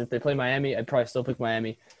Boston. If they play Miami, I'd probably still pick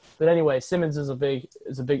Miami. But anyway, Simmons is a big,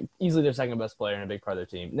 easily their second best player and a big part of their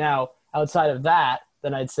team. Now, outside of that,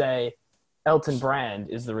 then I'd say Elton Brand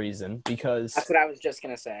is the reason because That's what I was just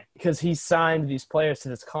gonna say. because he signed these players to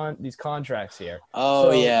these contracts here.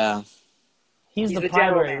 Oh So, yeah. He's the general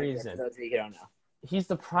primary manager, reason. for those of you who don't know. He's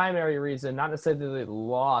the primary reason, not necessarily that they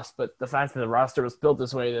lost, but the fact that the roster was built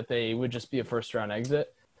this way that they would just be a first-round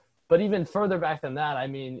exit. But even further back than that, I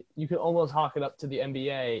mean, you could almost hawk it up to the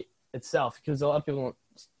NBA itself because a lot of people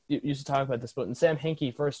used to talk about this, but when Sam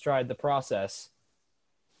Hinkie first tried the process,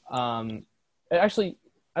 actually,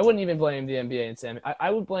 I wouldn't even blame the NBA and Sam.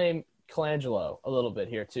 I would blame Colangelo a little bit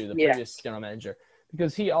here too, the previous general manager,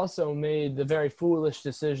 because he also made the very foolish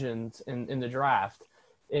decisions in the draft.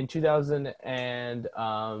 In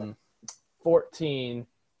 2014,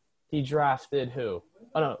 he drafted who?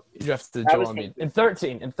 Oh, no, he drafted Joel Embiid. In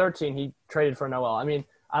 13, he traded for Noel. I mean,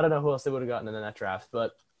 I don't know who else they would have gotten in that draft,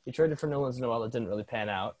 but he traded for Noel that didn't really pan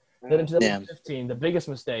out. Then in 2015, the biggest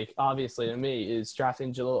mistake, obviously, to me, is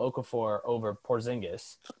drafting Jahlil Okafor over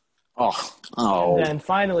Porzingis. Oh. And then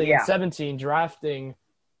finally, in 17, trading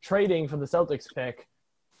for the Celtics pick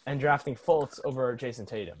and drafting Fultz over Jason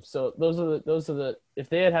Tatum. So those are the if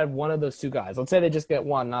they had one of those two guys, let's say they just get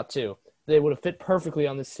one, not two, they would have fit perfectly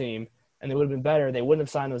on this team and they would have been better. They wouldn't have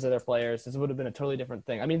signed those other players. This would have been a totally different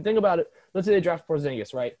thing. I mean, think about it. Let's say they draft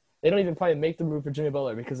Porzingis, right? They don't even probably make the move for Jimmy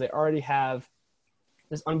Butler because they already have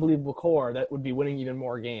this unbelievable core that would be winning even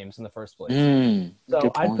more games in the first place.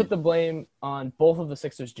 So I'd put the blame on both of the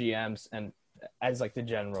Sixers GMs and as like the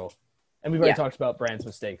general. And we've already talked about Brand's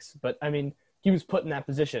mistakes. But, I mean, he was put in that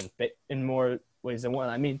position in more ways than one.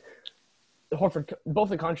 I mean, Horford, both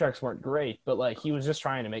the contracts weren't great, but, like, he was just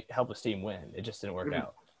trying to help his team win. It just didn't work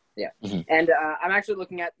out. Yeah. And I'm actually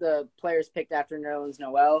looking at the players picked after Nerlens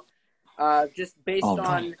Noel. Just based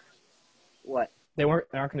on what? They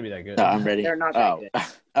aren't going to be that good. No, I'm ready. They're not that good.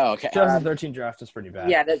 Oh, okay. 2013 draft is pretty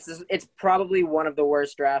bad. Yeah, it's probably one of the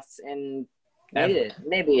worst drafts in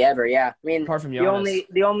maybe ever. Yeah, I mean, apart from Giannis.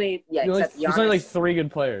 the only except Giannis. There's only like 3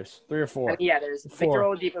 good players, 3 or 4. I mean, there's 4. Victor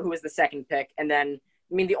Oladipo, who was the second pick, and then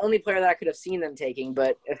I mean the only player that I could have seen them taking,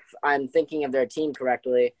 but if I'm thinking of their team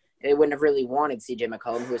correctly, they wouldn't have really wanted C.J.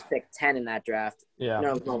 McCollum, who was picked 10 in that draft. Yeah,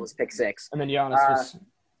 no, was picked 6, and then Giannis was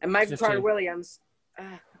and Michael 15. Carter Williams.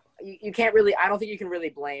 You can't really – I don't think you can really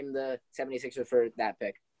blame the 76ers for that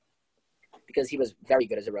pick because he was very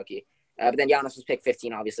good as a rookie. But then Giannis was picked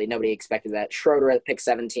 15, obviously. Nobody expected that. Schroeder at pick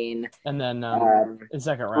 17. And then in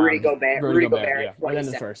second round. Rudy Gobert. Yeah. Right in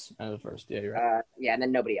the first. Yeah, you're right. And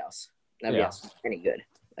then nobody else. Nobody else was any good.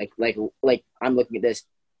 Like I'm looking at this.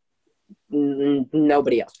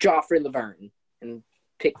 Nobody else. Joffrey Laverne and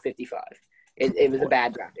pick 55. It was a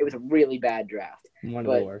bad draft. It was a really bad draft. One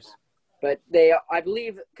of the worst. But they, I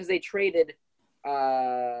believe, because they traded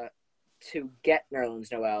to get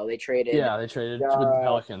Nerlens Noel. They traded. Yeah, they traded with the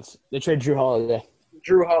Pelicans. They traded Drew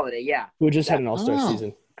Holiday. Yeah. Who just had an All-Star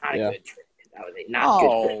season. Not a good trade. That was a good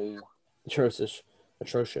trade.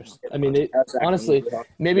 Atrocious. I mean, honestly,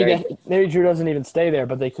 maybe Drew doesn't even stay there,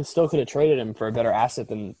 but they could have traded him for a better asset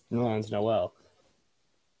than Nerlens Noel.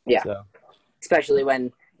 Yeah. So. Especially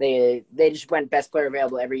when they just went best player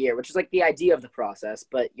available every year, which is like the idea of the process,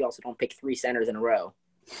 but you also don't pick 3 centers in a row.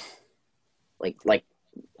 Like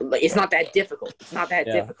it's not that difficult. It's not that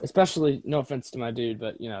difficult. Especially, no offense to my dude,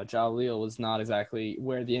 but Jahlil was not exactly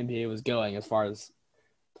where the NBA was going as far as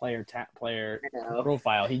player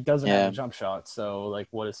profile. He doesn't have a jump shot, so like,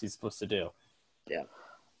 what is he supposed to do? Yeah.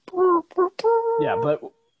 Yeah, but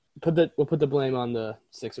we'll put the blame on the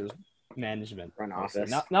Sixers management, front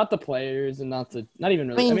office, not the players, and not even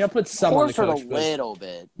really. I mean, I'll put some on the coach, a little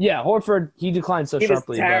bit. Yeah, Horford, he declined so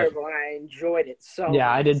sharply. He was terrible, and I enjoyed it so. Yeah,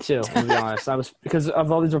 much. I did too. To be honest, I was because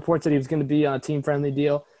of all these reports that he was going to be on a team-friendly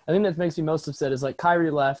deal. I think that makes me most upset is like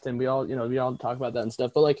Kyrie left, and we all talk about that and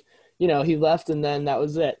stuff. But like, he left, and then that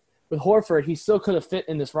was it. With Horford, he still could have fit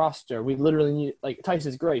in this roster. We literally need Tice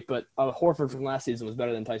is great, but Horford from last season was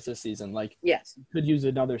better than Tice this season. Like, yes, we could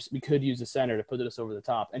use a center to put us over the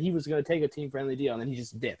top, and he was going to take a team friendly deal, and then he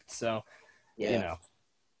just dipped. So, What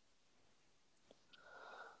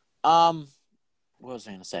was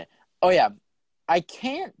I going to say? Oh yeah, I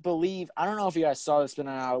can't believe I don't know if you guys saw this, but in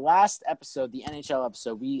our last episode, the NHL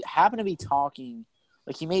episode, we happened to be talking.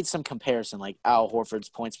 Like, he made some comparison, like Al Horford's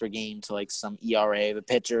points per game to, like, some ERA of a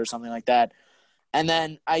pitcher or something like that. And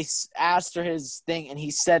then I asked her his thing, and he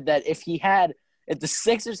said that if the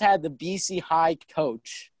Sixers had the BC High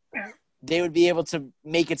coach, they would be able to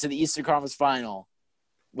make it to the Eastern Conference Final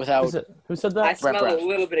without – Who said that? I smell a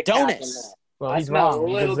little bit of cap in that. Well, he's wrong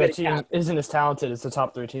because that team isn't as talented as the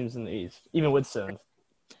top 3 teams in the East, even with Simmons.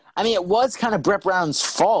 I mean, it was kind of Brett Brown's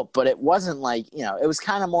fault, but it wasn't like, it was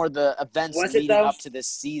kind of more the events Was it, leading though? up to this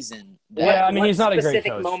season. Yeah, I mean, What he's not a great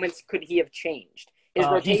specific coach. moments could he have changed? His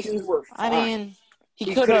He- rotations were fine. I mean, he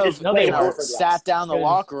He could could've have just played Horford sat down the Because-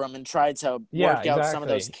 locker room and tried to work out some of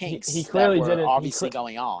those exactly. kinks He clearly that were didn't- he obviously cle-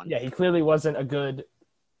 going on. Yeah, he clearly wasn't a good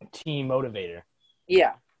team motivator.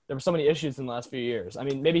 Yeah. There were so many issues in the last few years. I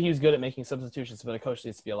mean, maybe he was good at making substitutions, but a coach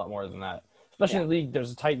needs to be a lot more than that. Especially in the league,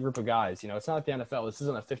 there's a tight group of guys. It's not like the NFL. This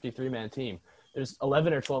isn't a 53-man team. There's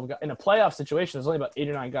 11 or 12 guys. In a playoff situation, there's only about 8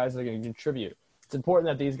 or 9 guys that are going to contribute. It's important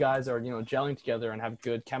that these guys are, gelling together and have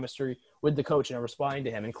good chemistry with the coach and are responding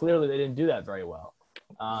to him. And clearly they didn't do that very well,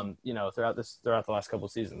 throughout the last couple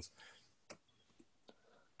of seasons.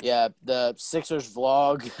 Yeah, the Sixers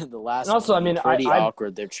vlog, the last And also, one, I mean, pretty I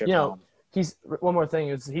awkward. Their trip home. One more thing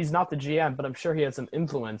is he's not the GM, but I'm sure he had some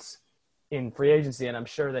influence in free agency, and I'm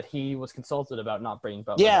sure that he was consulted about not bringing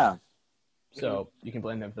Butler. Yeah. So you can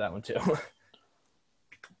blame them for that one too.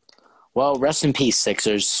 Well, rest in peace,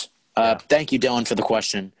 Sixers. Thank you, Dylan, for the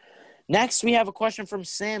question. Next, we have a question from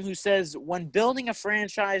Sam who says, when building a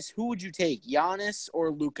franchise, who would you take, Giannis or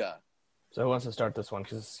Luka? So who wants to start this one?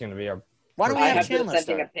 Because it's going to be our – Why don't we I have have the Chandler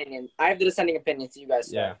dissenting start? opinion. I have the dissenting opinion, so you guys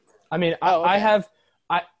start. Yeah. I mean,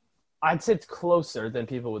 I'd say it's closer than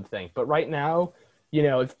people would think. But right now,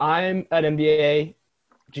 if I'm an NBA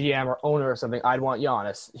GM or owner or something, I'd want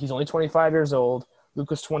Giannis. He's only 25 years old.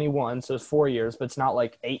 Luka's 21, so it's 4 years, but it's not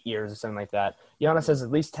like 8 years or something like that. Giannis has at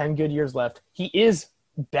least 10 good years left. He is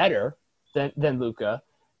better than Luka,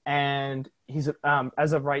 and he's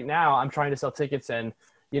as of right now, I'm trying to sell tickets, and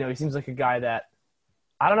he seems like a guy that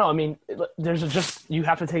I don't know. I mean, there's just you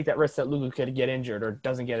have to take that risk that Luka could get injured or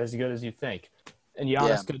doesn't get as good as you think, and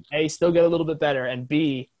Giannis could A, still get a little bit better, and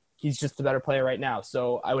B, he's just the better player right now.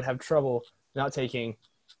 So I would have trouble not taking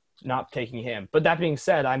him. But that being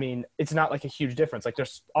said, I mean, it's not like a huge difference. Like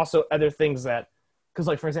there's also other things that, because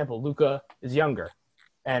like for example, Luka is younger,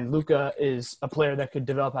 and Luka is a player that could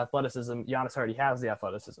develop athleticism. Giannis already has the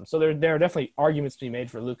athleticism, so there are definitely arguments to be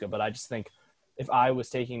made for Luka. But I just think if I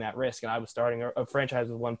was taking that risk and I was starting a franchise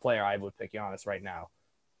with one player, I would pick Giannis right now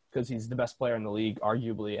because he's the best player in the league,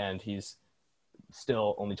 arguably, and he's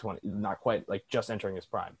still only 20, not quite like just entering his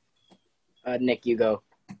prime. Nick, you go.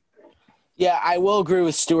 Yeah, I will agree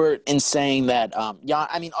with Stuart in saying that,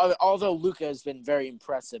 although Luka has been very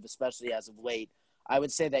impressive, especially as of late, I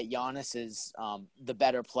would say that Giannis is the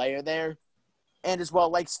better player there. And as well,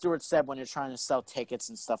 like Stuart said, when you're trying to sell tickets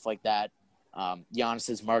and stuff like that,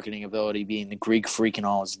 Giannis's marketing ability, being the Greek freak and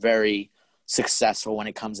all, is very successful when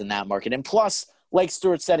it comes in that market. And plus, like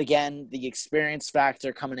Stuart said again, the experience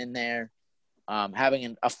factor coming in there,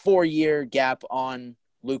 having a 4-year gap on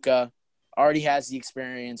Luka, already has the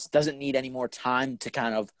experience, doesn't need any more time to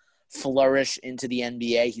kind of flourish into the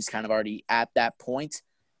NBA. He's kind of already at that point,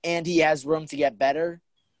 and he has room to get better.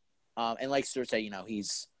 And like Stuart said, he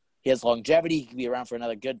has longevity. He could be around for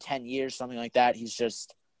another good 10 years, something like that.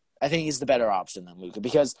 I think he's the better option than Luka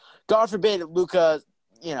because, God forbid, Luka,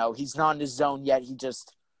 he's not in his zone yet. He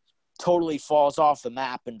just totally falls off the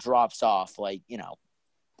map and drops off.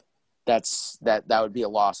 That would be a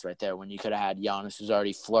loss right there when you could have had Giannis, who's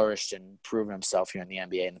already flourished and proven himself here in the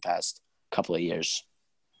NBA in the past couple of years.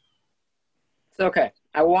 So, okay.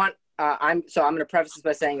 I'm going to preface this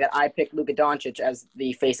by saying that I picked Luka Doncic as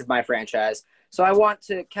the face of my franchise. So I want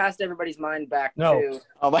to cast everybody's mind back to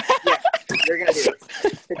 – Oh, yeah, you're going to do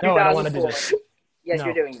this. To No, I don't want to do 2004. this. Yes, No.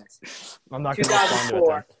 you're doing this. I'm not going to respond to it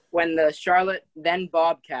 2004, then. when the Charlotte, then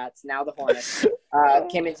Bobcats, now the Hornets,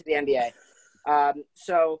 came into the NBA.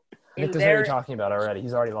 So in Nick doesn't know what you're there, talking about already.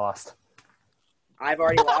 He's already lost. I've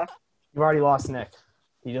already lost. You've already lost Nick.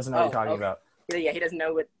 He doesn't know what you're talking okay. about. Yeah, he doesn't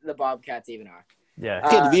know what the Bobcats even are. Yeah.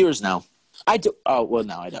 Okay, the viewers know. I do. Oh, well,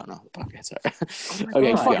 no, I don't know. Okay, sorry. Okay, You're a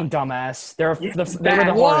yeah. fucking dumbass. They were the bad.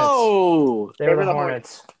 Hornets. Whoa! They were the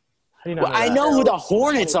Hornets. How do you not Well, I that? know who the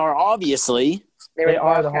Hornets are, obviously. They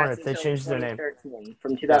are the Bobcats Hornets. They until changed their name. 2013,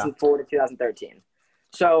 from 2004 to 2013.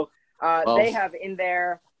 So Well. they have in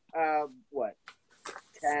their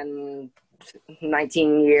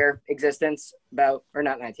 19-year existence, not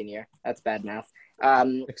 19-year. That's bad math.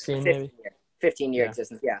 16 maybe? 15-year Yeah.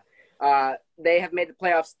 existence. Yeah. They have made the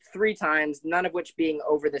playoffs 3 times, none of which being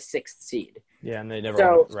over the 6th seed. Yeah, and they never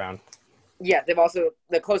So- went around. Yeah, they've also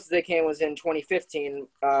the closest they came was in 2015.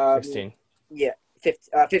 16. Yeah,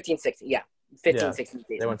 15, 16. Yeah, 15, Yeah, 16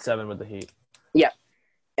 They season. went 7 with the Heat.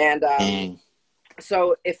 And Dang.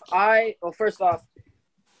 so first off,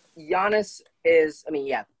 Giannis is.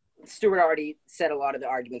 Stuart already said a lot of the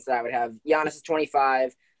arguments that I would have. Giannis is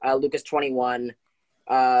 25. Luka's 21.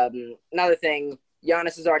 Another thing,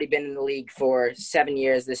 Giannis has already been in the league for 7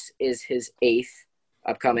 years. This is his 8th.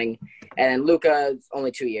 upcoming, and Luka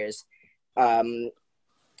only 2 years.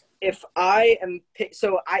 If I am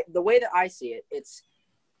the way that I see it, it's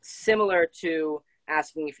similar to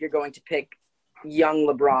asking if you're going to pick young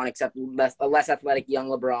LeBron, except a less athletic young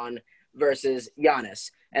LeBron versus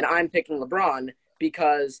Giannis. And I'm picking LeBron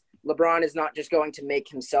because LeBron is not just going to make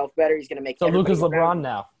himself better; he's going to make. So everybody Luka's LeBron around.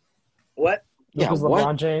 now. What? Luka's what?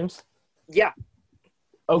 LeBron James. Yeah.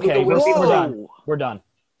 Okay, Luka will we're be done. We're done.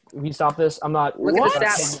 We stop this. I'm not. Look at the What?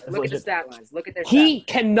 stat lines. Look at the stat lines. Look at their. He stat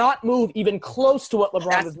cannot move even close to what LeBron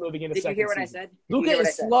That's- was moving in the lines. Did you second hear what I season. said? Did Luka you hear what I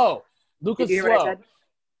is said? slow. Luka's Did you hear what I slow. said?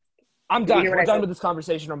 I'm Did you done. hear what We're I done said? with this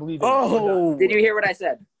conversation. I'm leaving. Oh. Did you hear what I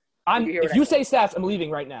said? I'm, Did you hear if what you I say stats, I'm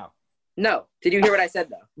leaving right now. No. Did you hear what I said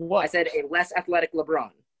though? What? I said a less athletic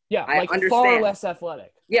LeBron. Yeah, I like far understand. less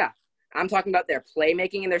athletic. Yeah. I'm talking about their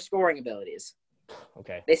playmaking and their scoring abilities.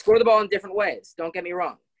 Okay. They score the ball in different ways. Don't get me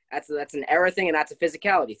wrong. That's an error thing and that's a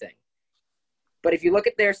physicality thing. But if you look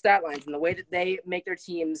at their stat lines and the way that they make their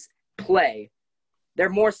teams play, they're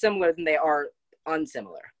more similar than they are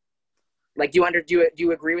unsimilar. Like, do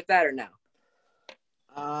you agree with that or no?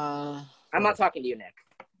 I'm not talking to you, Nick.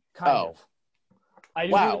 Kind Oh. of. I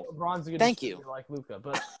do Wow. think LeBron's a good Thank distributor you. like Luka,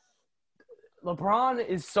 but LeBron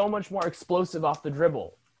is so much more explosive off the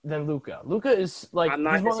dribble than Luka. Luka is like I'm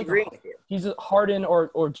not he's more disagreeing like with you. he's a Harden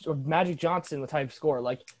or Magic Johnson the type scorer.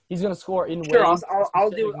 Like he's gonna score in Sure, ways. I'll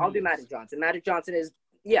do specific Magic needs. Johnson. Magic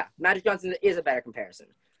Johnson is a better comparison,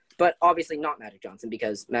 but obviously not Magic Johnson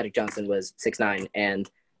because Magic Johnson was 6'9" and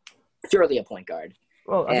purely a point guard.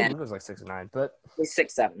 Well, I and- think Luka's like 6'9", but He's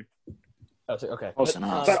 6'7". oh, so, okay. Close But,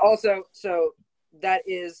 enough. But also, so that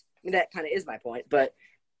kind of is my point, but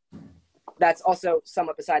that's also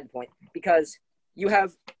somewhat beside the point because you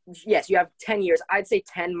have 10 years. I'd say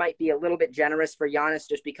 10 might be a little bit generous for Giannis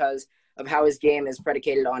just because of how his game is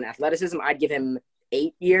predicated on athleticism. I'd give him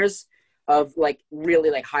 8 years of like really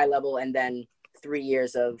like high level and then 3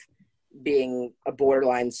 years of being a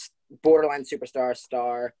borderline superstar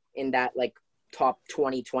star in that like top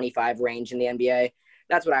 20, 25 range in the NBA.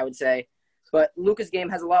 That's what I would say. But Luka's game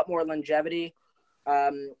has a lot more longevity.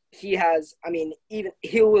 He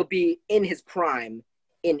will be in his prime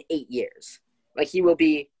in 8 years. Like he will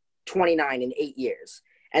be 29 in 8 years.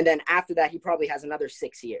 And then after that, he probably has another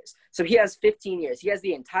 6 years. So he has 15 years. He has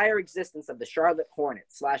the entire existence of the Charlotte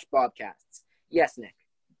Hornets / Bobcats. Yes, Nick.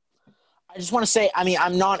 I just want to say, I mean,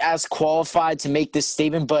 I'm not as qualified to make this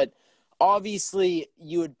statement, but obviously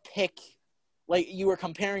you would pick, like you were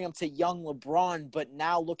comparing him to young LeBron, but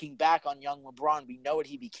now looking back on young LeBron, we know what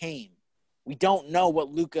he became. We don't know what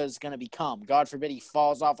Luka is going to become. God forbid he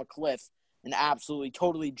falls off a cliff and absolutely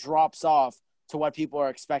totally drops off to what people are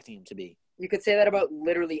expecting him to be. You could say that about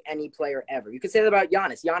literally any player ever. You could say that about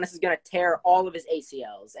Giannis. Giannis is going to tear all of his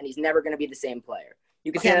ACLs, and he's never going to be the same player.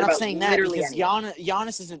 You could Okay, say I'm that not about saying that literally because anyone.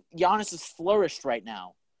 Giannis is flourished right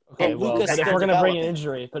now. Okay, And well, Luka's but if still we're gonna bring an developing.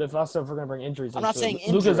 injury, if we're gonna bring injuries, I'm not into it,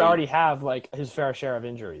 saying Luka's injury. already have like his fair share of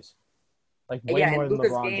injuries, like way more and than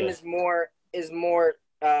Luka's LeBron game did. is more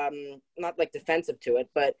not like defensive to it,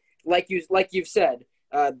 but like you've said,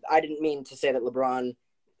 I didn't mean to say that LeBron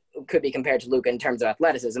could be compared to Luka in terms of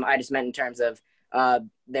athleticism. I just meant in terms of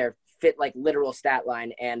their fit, like literal stat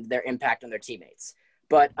line and their impact on their teammates.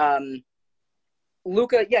 But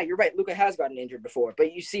Luka, yeah, you're right. Luka has gotten injured before,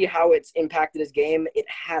 but you see how it's impacted his game. It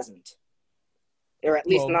hasn't, or at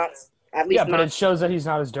least Well, not. At least Yeah, not. but it shows that he's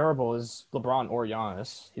not as durable as LeBron or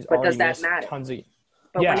Giannis. He's But already does that missed matter? tons of.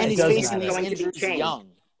 But Yeah, when And it he's does facing matter. these going to be injuries changed.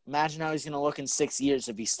 young. Imagine how he's going to look in 6 years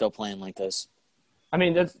if he's still playing like this. I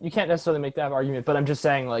mean, you can't necessarily make that argument, but I'm just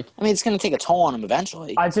saying, like, I mean, it's going to take a toll on him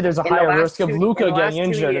eventually. I'd say there's a In the higher last risk of two- Luka in the last getting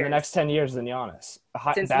 2 injured in the years. next 10 years than Giannis.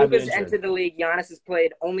 Since Badly Luka's injured. entered the league, Giannis has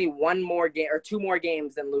played only one more game or 2 more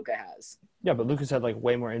games than Luka has, Yeah, but Luka's had like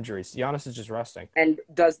way more injuries. Giannis is just resting. and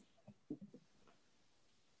does.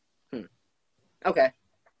 Okay.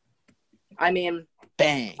 I mean,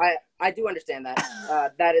 Bang. I do understand that.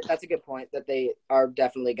 That's a good point that they are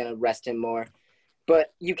definitely going to rest him more,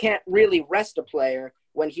 but you can't really rest a player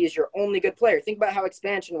when he's your only good player. Think about how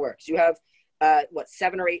expansion works. You have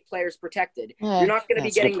 7 or 8 players protected. Yeah, You're not going to be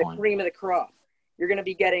that's a good getting the point. cream of the crop. You're going to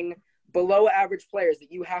be getting below average players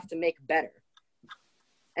that you have to make better.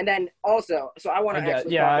 And then also, so I want to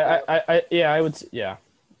actually talk about, I would. Yeah,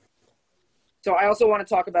 so I also want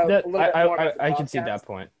to talk about that, a little bit more about the I can see Bobcats. that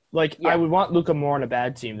point. Like, Yeah. I would want Luka more on a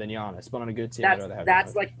bad team than Giannis, but on a good team, I'd rather have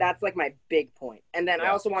That's Giannis. like my big point. And then I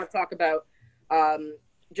Yeah. also want to talk about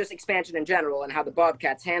just expansion in general and how the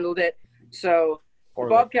Bobcats handled it. So the Poorly.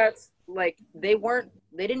 Bobcats, like they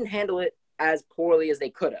didn't handle it as poorly as they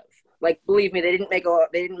could have. Like, believe me, they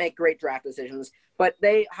didn't make great draft decisions, but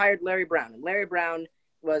they hired Larry Brown, and Larry Brown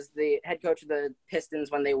was the head coach of the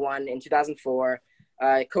Pistons when they won in 2004.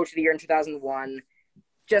 Coach of the year in 2001.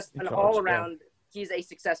 Just an all-around. He's a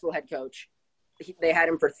successful head coach. They had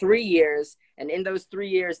him for 3 years, and in those 3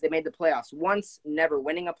 years, they made the playoffs once, never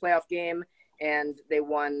winning a playoff game, and they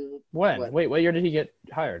won. When? Wait, what year did he get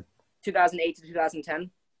hired? 2008 to 2010.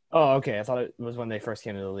 Oh, okay. I thought it was when they first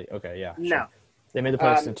came into the league. Okay, yeah. No. Sure. They made the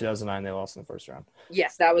playoffs in 2009. They lost in the first round.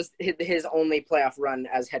 Yes, that was his only playoff run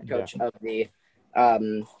as head coach of the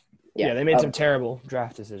Yeah, they made some terrible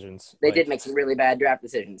draft decisions. They did make some really bad draft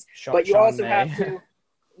decisions. But you also have to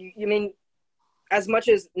 – you mean as much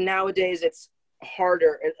as nowadays it's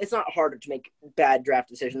harder – it's not harder to make bad draft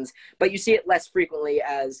decisions, but you see it less frequently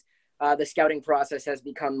as the scouting process has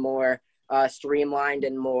become more streamlined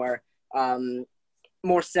and more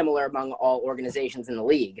similar among all organizations in the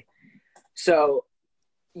league. So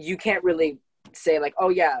you can't really say like, oh,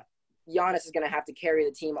 yeah, Giannis is going to have to carry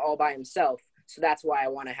the team all by himself, so that's why I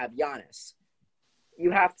want to have Giannis.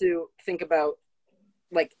 You have to think about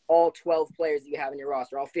like all 12 players that you have in your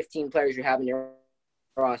roster, all 15 players you have in your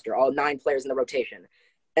roster, all 9 players in the rotation,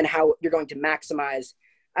 and how you're going to maximize,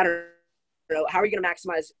 I don't know, how are you going to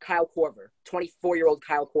maximize Kyle Korver, 24-year-old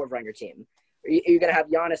Kyle Korver on your team? Are you going to have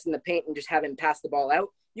Giannis in the paint and just have him pass the ball out?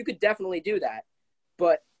 You could definitely do that,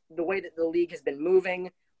 but the way that the league has been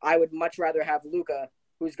moving, I would much rather have Luka,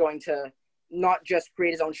 who's going to not just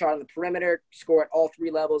create his own shot on the perimeter, score at all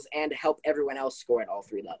 3 levels, and help everyone else score at all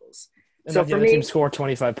 3 levels. And so for for the me, team score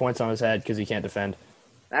 25 points on his head because he can't defend.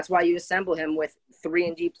 that's why you assemble him with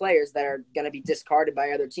 3-and-D players that are going to be discarded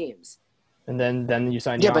by other teams. And then you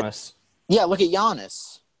sign Giannis. Yeah, look at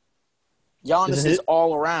Giannis. Giannis is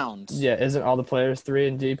all around. Yeah, isn't all the players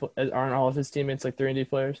 3-and-D? Aren't all of his teammates like 3-and-D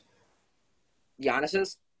players?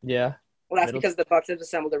 Giannis's? Yeah. Well, that's because the Bucks have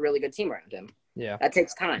assembled a really good team around him. Yeah. That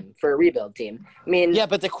takes time for a rebuild team. I mean, yeah,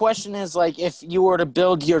 but the question is, like, if you were to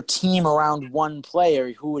build your team around one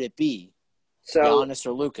player, who would it be? So, Giannis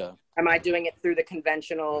or Luka? Am I doing it through the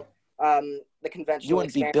conventional? You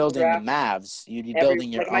wouldn't be building draft? the Mavs. You'd be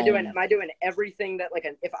building your own. Am I doing everything that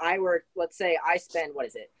if I were, let's say, I spend what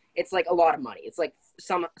is it? It's like a lot of money. It's like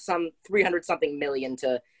some 300 something million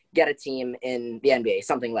to get a team in the NBA,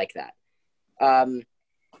 something like that.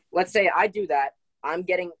 Let's say I do that. I'm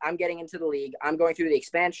getting into the league. I'm going through the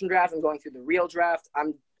expansion draft. I'm going through the real draft.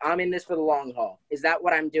 I'm in this for the long haul. Is that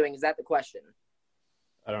what I'm doing? Is that the question?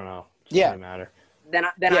 I don't know. Yeah. Doesn't matter. Then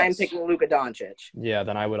Yes. I'm picking Luka Doncic. Yeah,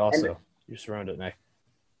 then I would also. You surround it, Nick.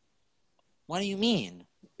 What do you mean?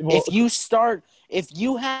 Well, If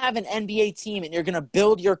you have an NBA team and you're going to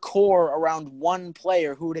build your core around one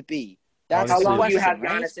player, who would it be? That's How the long do question, you have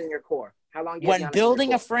right? Giannis in your core? How long do you have When Giannis building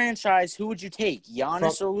in a your core? franchise, who would you take,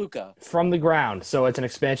 Giannis or Luka? from the ground, so it's an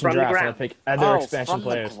expansion From the draft. ground. And I pick other expansion from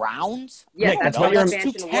players. the ground? Yes, Nick, that's that's how what you're- That's too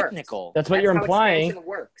expansion works. technical. That's what you're how implying. expansion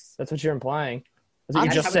works. That's what you're implying. That's what I'm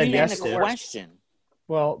you just how said expansion yes the to. works. question.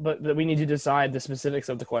 Well, but we need to decide the specifics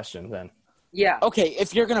of the question then. Yeah. Okay,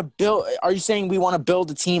 if you're going to build – are you saying we want to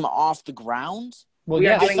build a team off the ground? Well, We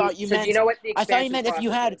are yes. I doing- thought you so meant- do you know what the I thought you expansion meant if you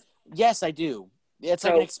process had is? – yes, I do. It's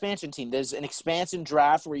like So- an expansion team. There's an expansion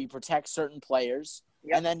draft where you protect certain players,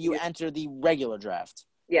 Yep. and then you enter the regular draft.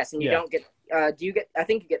 Yes, and you Yeah. don't get do you get I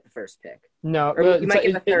think you get the first pick. No, Or but you might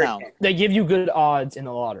get the third no. pick. they give you good odds in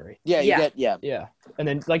the lottery. Yeah, Yeah. Yeah, and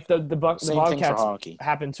then like the Same thing for Bobcats hockey.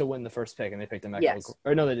 happened to win the first pick, and they picked them. Yes.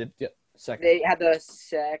 Or no, they did. Yeah, second. They had the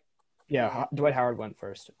sec Dwight Howard went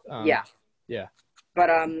first. yeah. yeah. But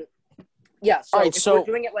yeah, so All right, if so- we're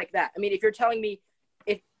doing it like that, I mean if you're telling me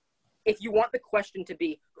if you want the question to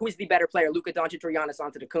be who's the better player, Luka Doncic or Giannis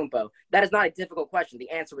Antetokounmpo, that is not a difficult question. The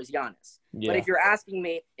answer is Giannis. Yeah. But if you're asking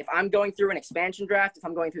me if I'm going through an expansion draft, if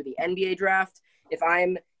I'm going through the NBA draft, if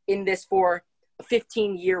I'm in this for a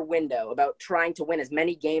 15-year window about trying to win as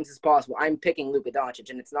many games as possible, I'm picking Luka Doncic,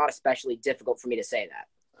 and it's not especially difficult for me to say that.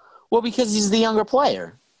 Well, because he's the younger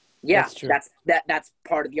player. Yeah, That's true. that's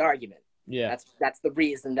part of the argument. yeah. That's the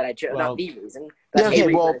reason that I chose. Well- Not the reason. That's Okay, the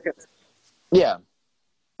reason well- I chose. Yeah.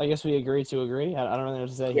 I guess we agree to agree. I don't know what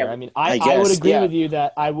to say Yeah, here. I mean, I I would guess, agree yeah. with you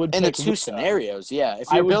that I would In the pick two Luka. scenarios, yeah.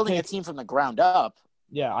 If I you're would building a pick- team from the ground up,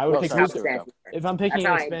 Yeah, I would Oh, pick sorry. Luka. Expansion. If I'm That's picking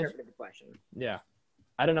how an I expansion, interpreted the question. yeah,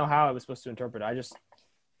 I don't know how I was supposed to interpret it. I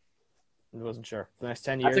wasn't sure. The next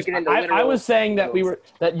 10 I years, took it into I literal was saying that rules.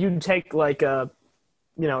 that you'd take like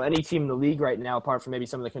any team in the league right now, apart from maybe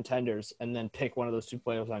some of the contenders, and then pick one of those 2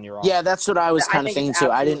 players on your roster. yeah, that's what I was I kind of think thinking it's too.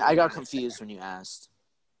 I absolutely got fine. confused when you asked.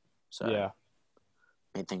 So yeah.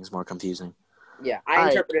 made things more confusing. Yeah, All I right.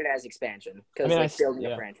 interpret it as expansion because I mean, like building yeah.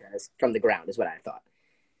 a franchise from the ground is what I thought.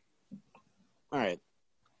 All right.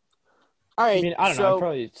 All right. I mean, I don't know. so, I'd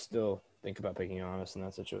probably still think about picking Giannis in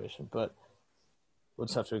that situation, but we'll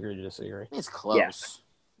just have to agree to disagree. It's close.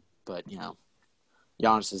 but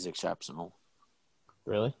Giannis is exceptional.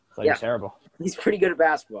 Really? Like Yeah. he's terrible. He's pretty good at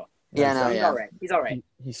basketball. Yeah, So no, he's yeah. all right. He's all right.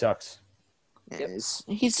 He sucks. Yeah, Yep.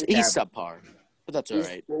 he's terrible. subpar, but that's all He's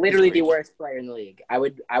right. literally He's the great. worst player in the league. I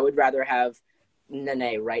would rather have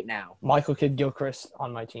Nene right now. Michael Kidd-Gilchrist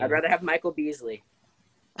on my team. I'd rather have Michael Beasley,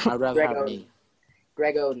 I'd rather Greg have Oden. me.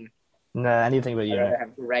 Greg Oden. Nah, anything but I'd you. rather Nick.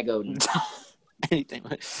 have Greg Oden. Anything.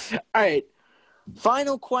 All right.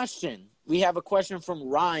 Final question. We have a question from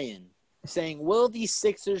Ryan saying, "Will the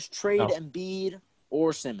Sixers trade No. Embiid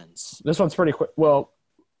or Simmons?" This one's pretty quick. Well,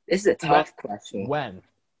 This is a tough question. when?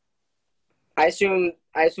 I assume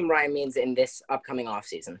Ryan means in this upcoming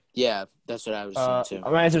offseason. Yeah, that's what I was saying too.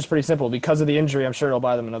 My answer is pretty simple. Because of the injury, I'm sure it'll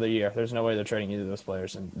buy them another year. There's no way they're trading either of those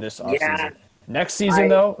players in this offseason. Yeah. Next season,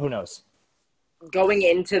 though, who knows? Going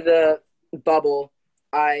into the bubble,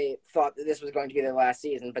 I thought that this was going to be their last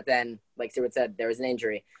season, but then, like Stuart said, there was an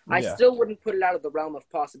injury. I Yeah. still wouldn't put it out of the realm of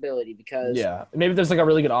possibility because Yeah, maybe there's like a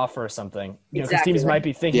really good offer or something. Because Exactly. teams might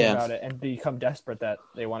be thinking Yeah. about it and become desperate that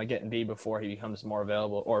they want to get Embiid before he becomes more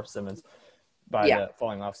available, or Simmons by Yeah. the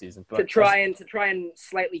following offseason. to try and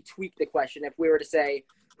slightly tweak the question, if we were to say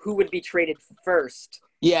who would be traded first,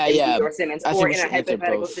 Yeah, yeah. Embiid or Simmons, I think or we in a should answer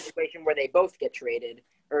hypothetical both. situation where they both get traded,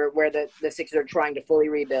 or where the Sixers are trying to fully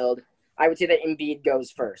rebuild, I would say that Embiid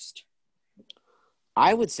goes first.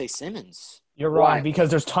 I would say Simmons. You're wrong Why? because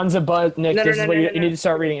there's tons of buzz. Nick, No, this no, is no, where no, you, no, you no. need to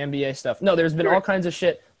start reading NBA stuff. No, there's been Sure. all kinds of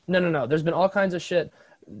shit. No. There's been all kinds of shit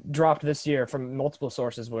dropped this year from multiple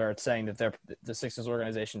sources where it's saying that the Sixers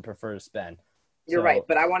organization prefers Ben. You're So- right,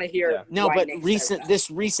 but I want to hear. Yeah. No, why but Nick says that. this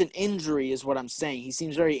recent injury is what I'm saying. He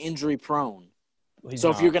seems very injury prone. He's So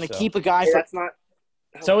if not, you're going to so. keep a guy Hey, for that's not.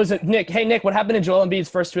 So is it Nick? Hey Nick, what happened to Joel Embiid's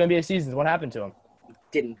first 2 NBA seasons? What happened to him?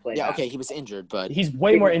 Didn't play. yeah, that. okay, he was injured, but He's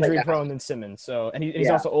way Didn't more play injury that. prone than Simmons. So and he's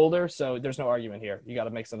Yeah. also older. So there's no argument here. You got to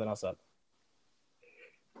make something else up.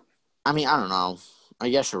 I mean, I don't know. I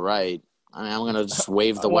guess you're right. I mean, I'm going to just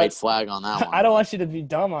wave the white flag on that one. I don't want you to be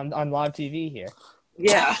dumb on live TV here.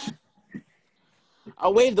 Yeah.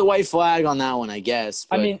 I'll wave the white flag on that one, I guess.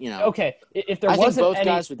 But, I mean, okay. if there I think wasn't both any,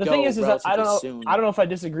 guys would the go thing is that I don't know. relatively soon, I don't know if I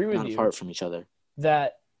disagree with not you apart from each other.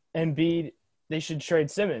 that Embiid they should trade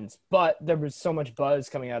Simmons, but there was so much buzz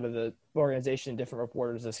coming out of the organization, different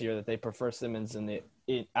reporters this year that they prefer Simmons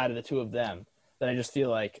out of the two of them. That I just feel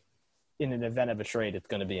like in an event of a trade, it's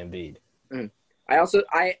going to be Embiid.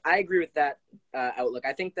 I agree with that outlook.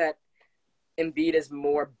 I think that Embiid is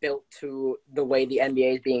more built to the way the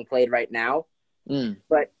NBA is being played right now.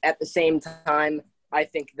 But at the same time, I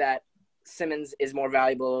think that Simmons is more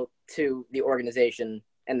valuable to the organization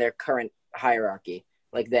and their current hierarchy.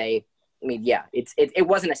 It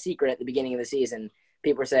wasn't a secret at the beginning of the season.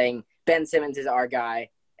 People were saying Ben Simmons is our guy.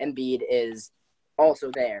 Embiid is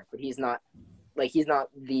also there, but he's not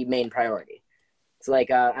the main priority. It's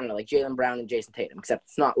like I don't know, like Jaylen Brown and Jason Tatum, except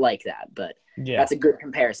it's not like that. But Yeah, that's a good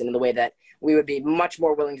comparison in the way that we would be much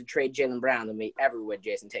more willing to trade Jaylen Brown than we ever would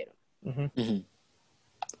Jason Tatum.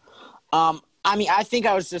 I mean, I think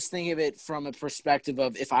I was just thinking of it from a perspective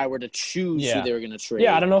of if I were to choose who they were going to trade.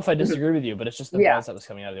 yeah. I don't know if I disagree with you, but it's just the Yeah. buzz that was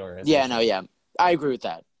coming out of the organization. Yeah, no, yeah. I agree with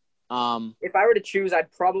that. If I were to choose,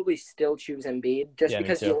 I'd probably still choose Embiid just Yeah, me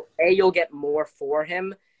because too. you'll get more for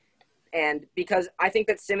him, and because I think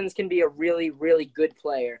that Simmons can be a really, really good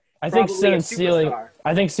player. I think Probably a Simmons' ceiling. superstar.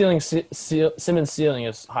 I think Simmons' ceiling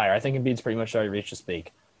is higher. I think Embiid's pretty much already reached his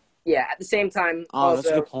peak. Yeah. At the same time, Oh, that's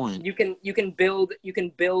a also good point. you can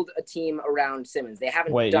build a team around Simmons. They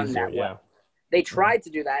haven't Way done easier, that yeah. well. They tried to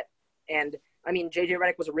do that, and I mean JJ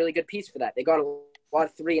Redick was a really good piece for that. They got a lot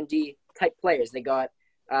of 3-and-D type players. They got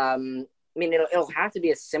it'll have to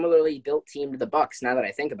be a similarly built team to the Bucks. Now that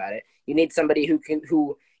I think about it, you need somebody who can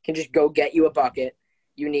just go get you a bucket.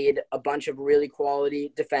 You need a bunch of really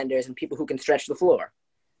quality defenders and people who can stretch the floor.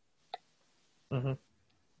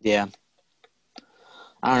 Yeah.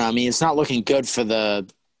 I don't know. I mean, it's not looking good for the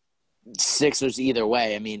Sixers either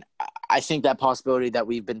way. I mean, I think that possibility that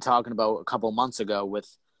we've been talking about a couple months ago with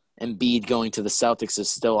Embiid going to the Celtics is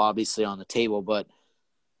still obviously on the table, but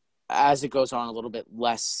as it goes on a little bit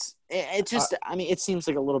less, it seems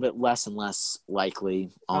like a little bit less and less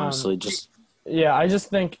likely, honestly. Yeah, I just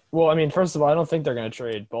think. Well, I mean, first of all, I don't think they're going to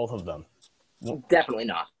trade both of them. Definitely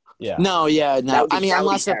not. Yeah. No, yeah, That no. would be- I mean, that would be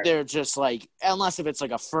unless if terrible. they're just unless if it's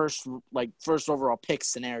like a first overall pick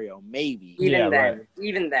scenario, maybe. Yeah,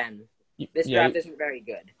 Even then, this Yeah, draft isn't very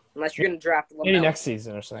good unless you're going to draft LaMelo. maybe next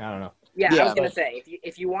season or something. I don't know. Yeah, Yeah, I was going to but- say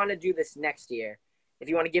if you want to do this next year, if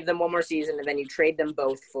you want to give them one more season and then you trade them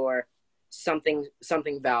both for something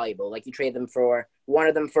valuable, like you trade them for one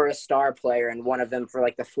of them for a star player and one of them for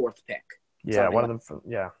like the 4th pick. Yeah, Something one of them.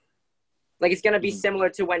 Yeah. Like it's going to be Mhm. similar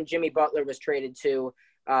to when Jimmy Butler was traded to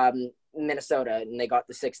Minnesota, and they got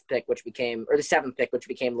the 6th pick, which became, or the 7th pick, which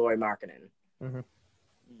became Lauri Markkanen.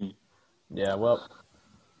 Yeah, well,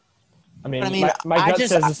 I mean, But I mean, my I gut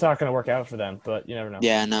just- says it's not going to work out for them, but you never know.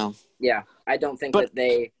 Yeah, no. Yeah, I don't think But- that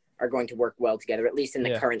they are going to work well together, at least in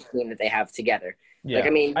the Yeah. current team that they have together. Yeah. Like,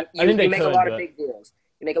 I mean, I you think they make could, a lot but- of big deals.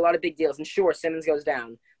 You make a lot of big deals, and sure, Simmons goes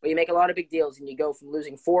down, but you make a lot of big deals, and you go from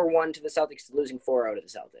losing 4-1 to the Celtics to losing 4-0 to the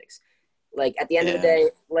Celtics. Like, at the end of the Yeah. day,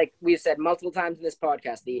 like we've said multiple times in this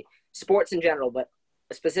podcast, the sports in general, but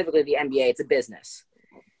specifically the NBA, it's a business.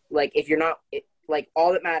 Like, if you're not like,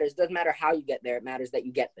 all that matters, doesn't matter how you get there, it matters that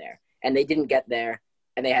you get there. And they didn't get there,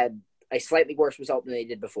 and they had a slightly worse result than they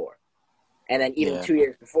did before. And then even 2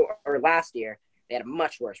 years before, or last year, they had a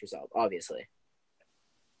much worse result, obviously.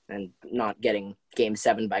 And not getting Game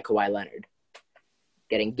 7 by Kawhi Leonard.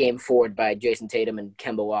 Getting Game 4 by Jason Tatum and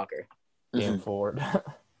Kemba Walker. Game forward.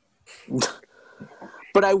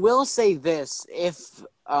 But I will say this: if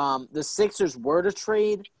the Sixers were to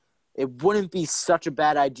trade, it wouldn't be such a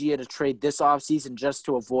bad idea to trade this offseason just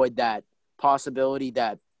to avoid that possibility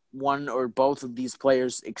that one or both of these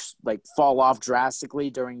players fall off drastically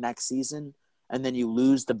during next season, and then you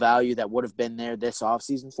lose the value that would have been there this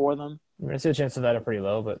offseason for them. I mean, I see the chances of that are pretty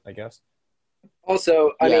low, but I guess.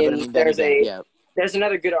 Also, I mean, then again, there's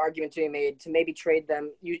another good argument to be made to maybe trade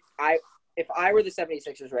them. If I were the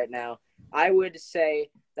 76ers right now, I would say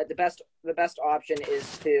that the best option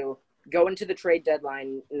is to go into the trade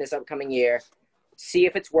deadline in this upcoming year, see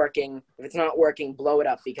if it's working. If it's not working, blow it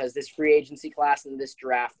up, because this free agency class and this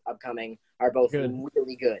draft upcoming are both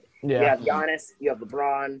really good. Yeah. You have Giannis, you have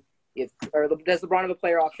LeBron. Does LeBron have a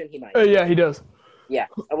player option? He might. Yeah, he does. Yeah,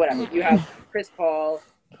 whatever. You have Chris Paul.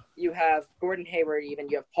 You have Gordon Hayward. Even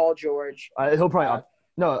you have Paul George. He'll probably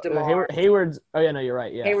DeMar. Hayward's. Oh yeah, no, you're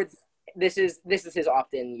right. Yeah. Hayward's. This is his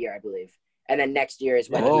opt-in year, I believe, and then next year is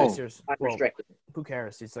when Oh. he's unrestricted. Who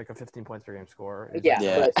cares? He's like a 15 points per game scorer. Yeah,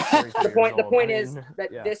 Yeah. but 33 the point years old. point I is mean,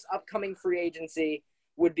 that yeah. this upcoming free agency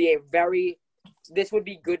would be this would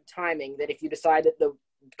be good timing. That if you decide that the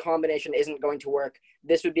combination isn't going to work,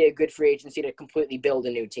 this would be a good free agency to completely build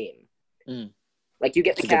a new team. Mm. Like, you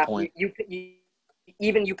get the That's a good cap, point.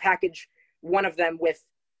 you package one of them with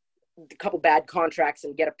a couple bad contracts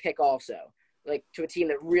and get a pick also, like, to a team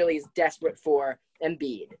that really is desperate for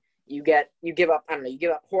Embiid. You give up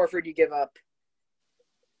Horford, you give up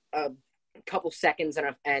a couple seconds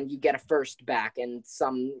and you get a first back and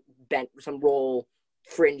some role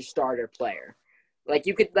fringe starter player. Like,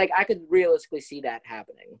 I could realistically see that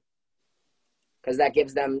happening, because that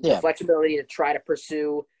gives them the flexibility to try to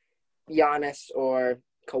pursue Giannis or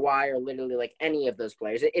Kawhi or literally like any of those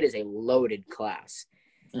players. It is a loaded class.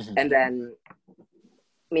 Mhm. And then,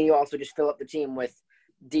 I mean, you also just fill up the team with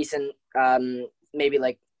decent, maybe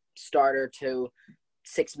like starter to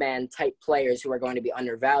 6-man type players who are going to be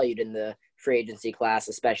undervalued in the free agency class,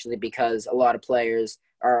 especially because a lot of players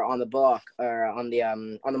are on the block or on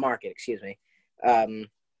the market,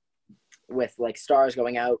 with like stars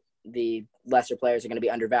going out, the lesser players are going to be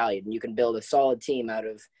undervalued, and you can build a solid team out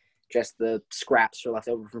of just the scraps left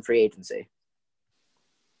over from free agency.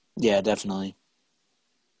 Yeah, definitely.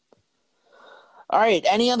 All right.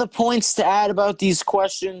 Any other points to add about these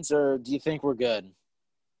questions, or do you think we're good?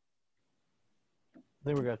 I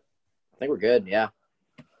think we're good. I think we're good. Yeah.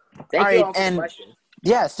 Thank All you right, all for the and- question.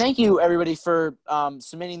 Yeah, thank you, everybody, for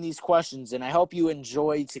submitting these questions, and I hope you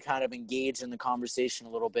enjoyed to kind of engage in the conversation a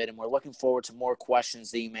little bit, and we're looking forward to more questions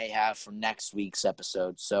that you may have for next week's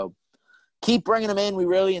episode. So keep bringing them in. We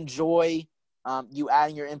really enjoy you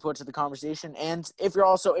adding your input to the conversation, and if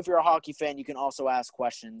you're a hockey fan, you can also ask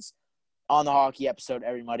questions on the hockey episode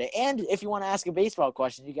every Monday. And if you want to ask a baseball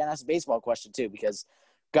question, you can ask a baseball question too, because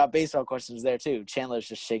got baseball questions there too. Chandler's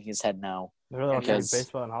just shaking his head no. They really don't Because- like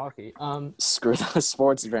baseball and hockey. Screw the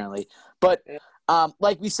sports apparently. But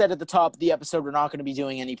like we said at the top of the episode, we're not going to be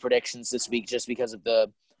doing any predictions this week just because of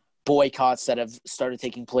the boycotts that have started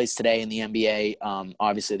taking place today in the NBA.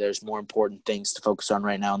 Obviously, there's more important things to focus on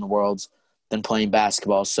right now in the world than playing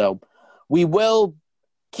basketball. So we will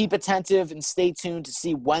keep attentive and stay tuned to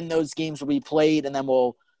see when those games will be played, and then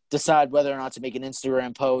we'll decide whether or not to make an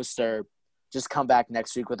Instagram post or just come back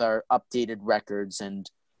next week with our updated records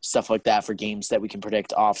and stuff like that for games that we can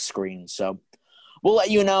predict off screen. So we'll let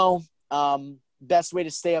you know. Best way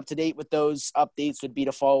to stay up to date with those updates would be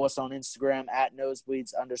to follow us on Instagram at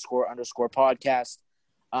nosebleeds__podcast.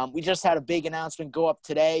 We just had a big announcement go up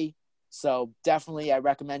today. So definitely I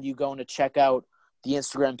recommend you going to check out the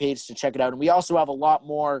Instagram page to check it out. And we also have a lot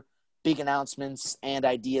more big announcements and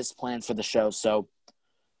ideas planned for the show. So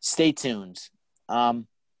stay tuned. And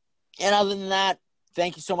other than that,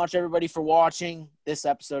 thank you so much, everybody, for watching this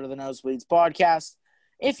episode of the Nosebleeds podcast.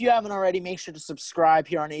 If you haven't already, make sure to subscribe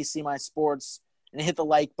here on AC My Sports and hit the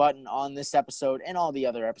like button on this episode and all the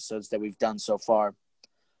other episodes that we've done so far.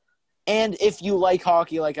 And if you like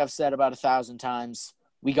hockey, like I've said about 1,000 times,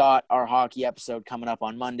 we got our hockey episode coming up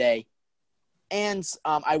on Monday. And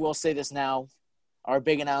I will say this now. Our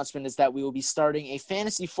big announcement is that we will be starting a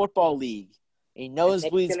fantasy football league, a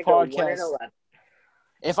Nosebleeds podcast.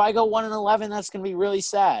 If I go 1-11, that's going to be really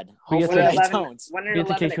sad. Hopefully I don't. Beat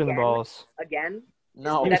the Case in the balls. Again?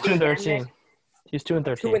 No. He was 2-13. He's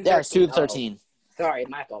 2-13. Yeah, it's 2-13. Sorry,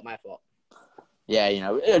 my fault. Yeah,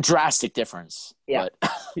 a drastic difference. Yeah.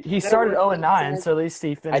 But He started 0-9, so at least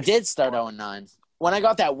he finished. I did start 0-9. When I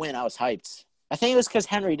got that win, I was hyped. I think it was because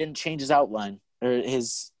Henry didn't change his outline or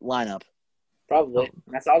his lineup. Probably.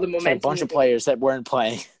 That's all the momentum. So a bunch of players that weren't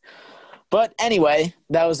playing. But anyway,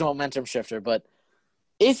 that was a momentum shifter. But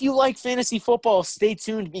if you like fantasy football, stay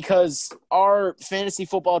tuned because our fantasy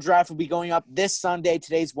football draft will be going up this Sunday.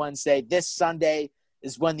 Today's Wednesday. This Sunday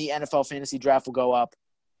is when the NFL fantasy draft will go up.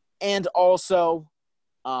 And also,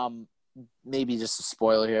 maybe just a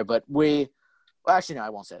spoiler here, but actually, no, I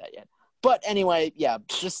won't say that yet. But anyway, yeah,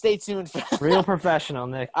 just stay tuned. Real professional,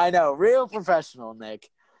 Nick. I know, real professional, Nick.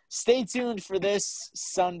 Stay tuned for this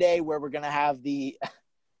Sunday where we're going to have the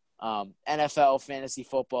NFL fantasy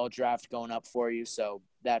football draft going up for you. So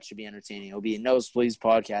that should be entertaining. It'll be a Nosebleeds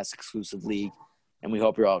podcast exclusive league, and we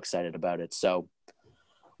hope you're all excited about it. So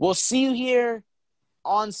we'll see you here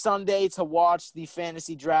on Sunday to watch the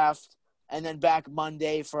fantasy draft, and then back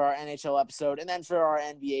Monday for our NHL episode. And then for our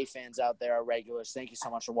NBA fans out there, our regulars, thank you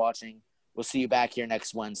so much for watching. We'll see you back here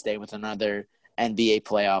next Wednesday with another NBA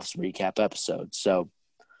playoffs recap episode. So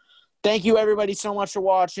thank you, everybody, so much for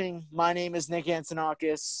watching. My name is Nick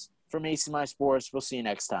Antonakis from AC My Sports. We'll see you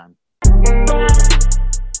next time.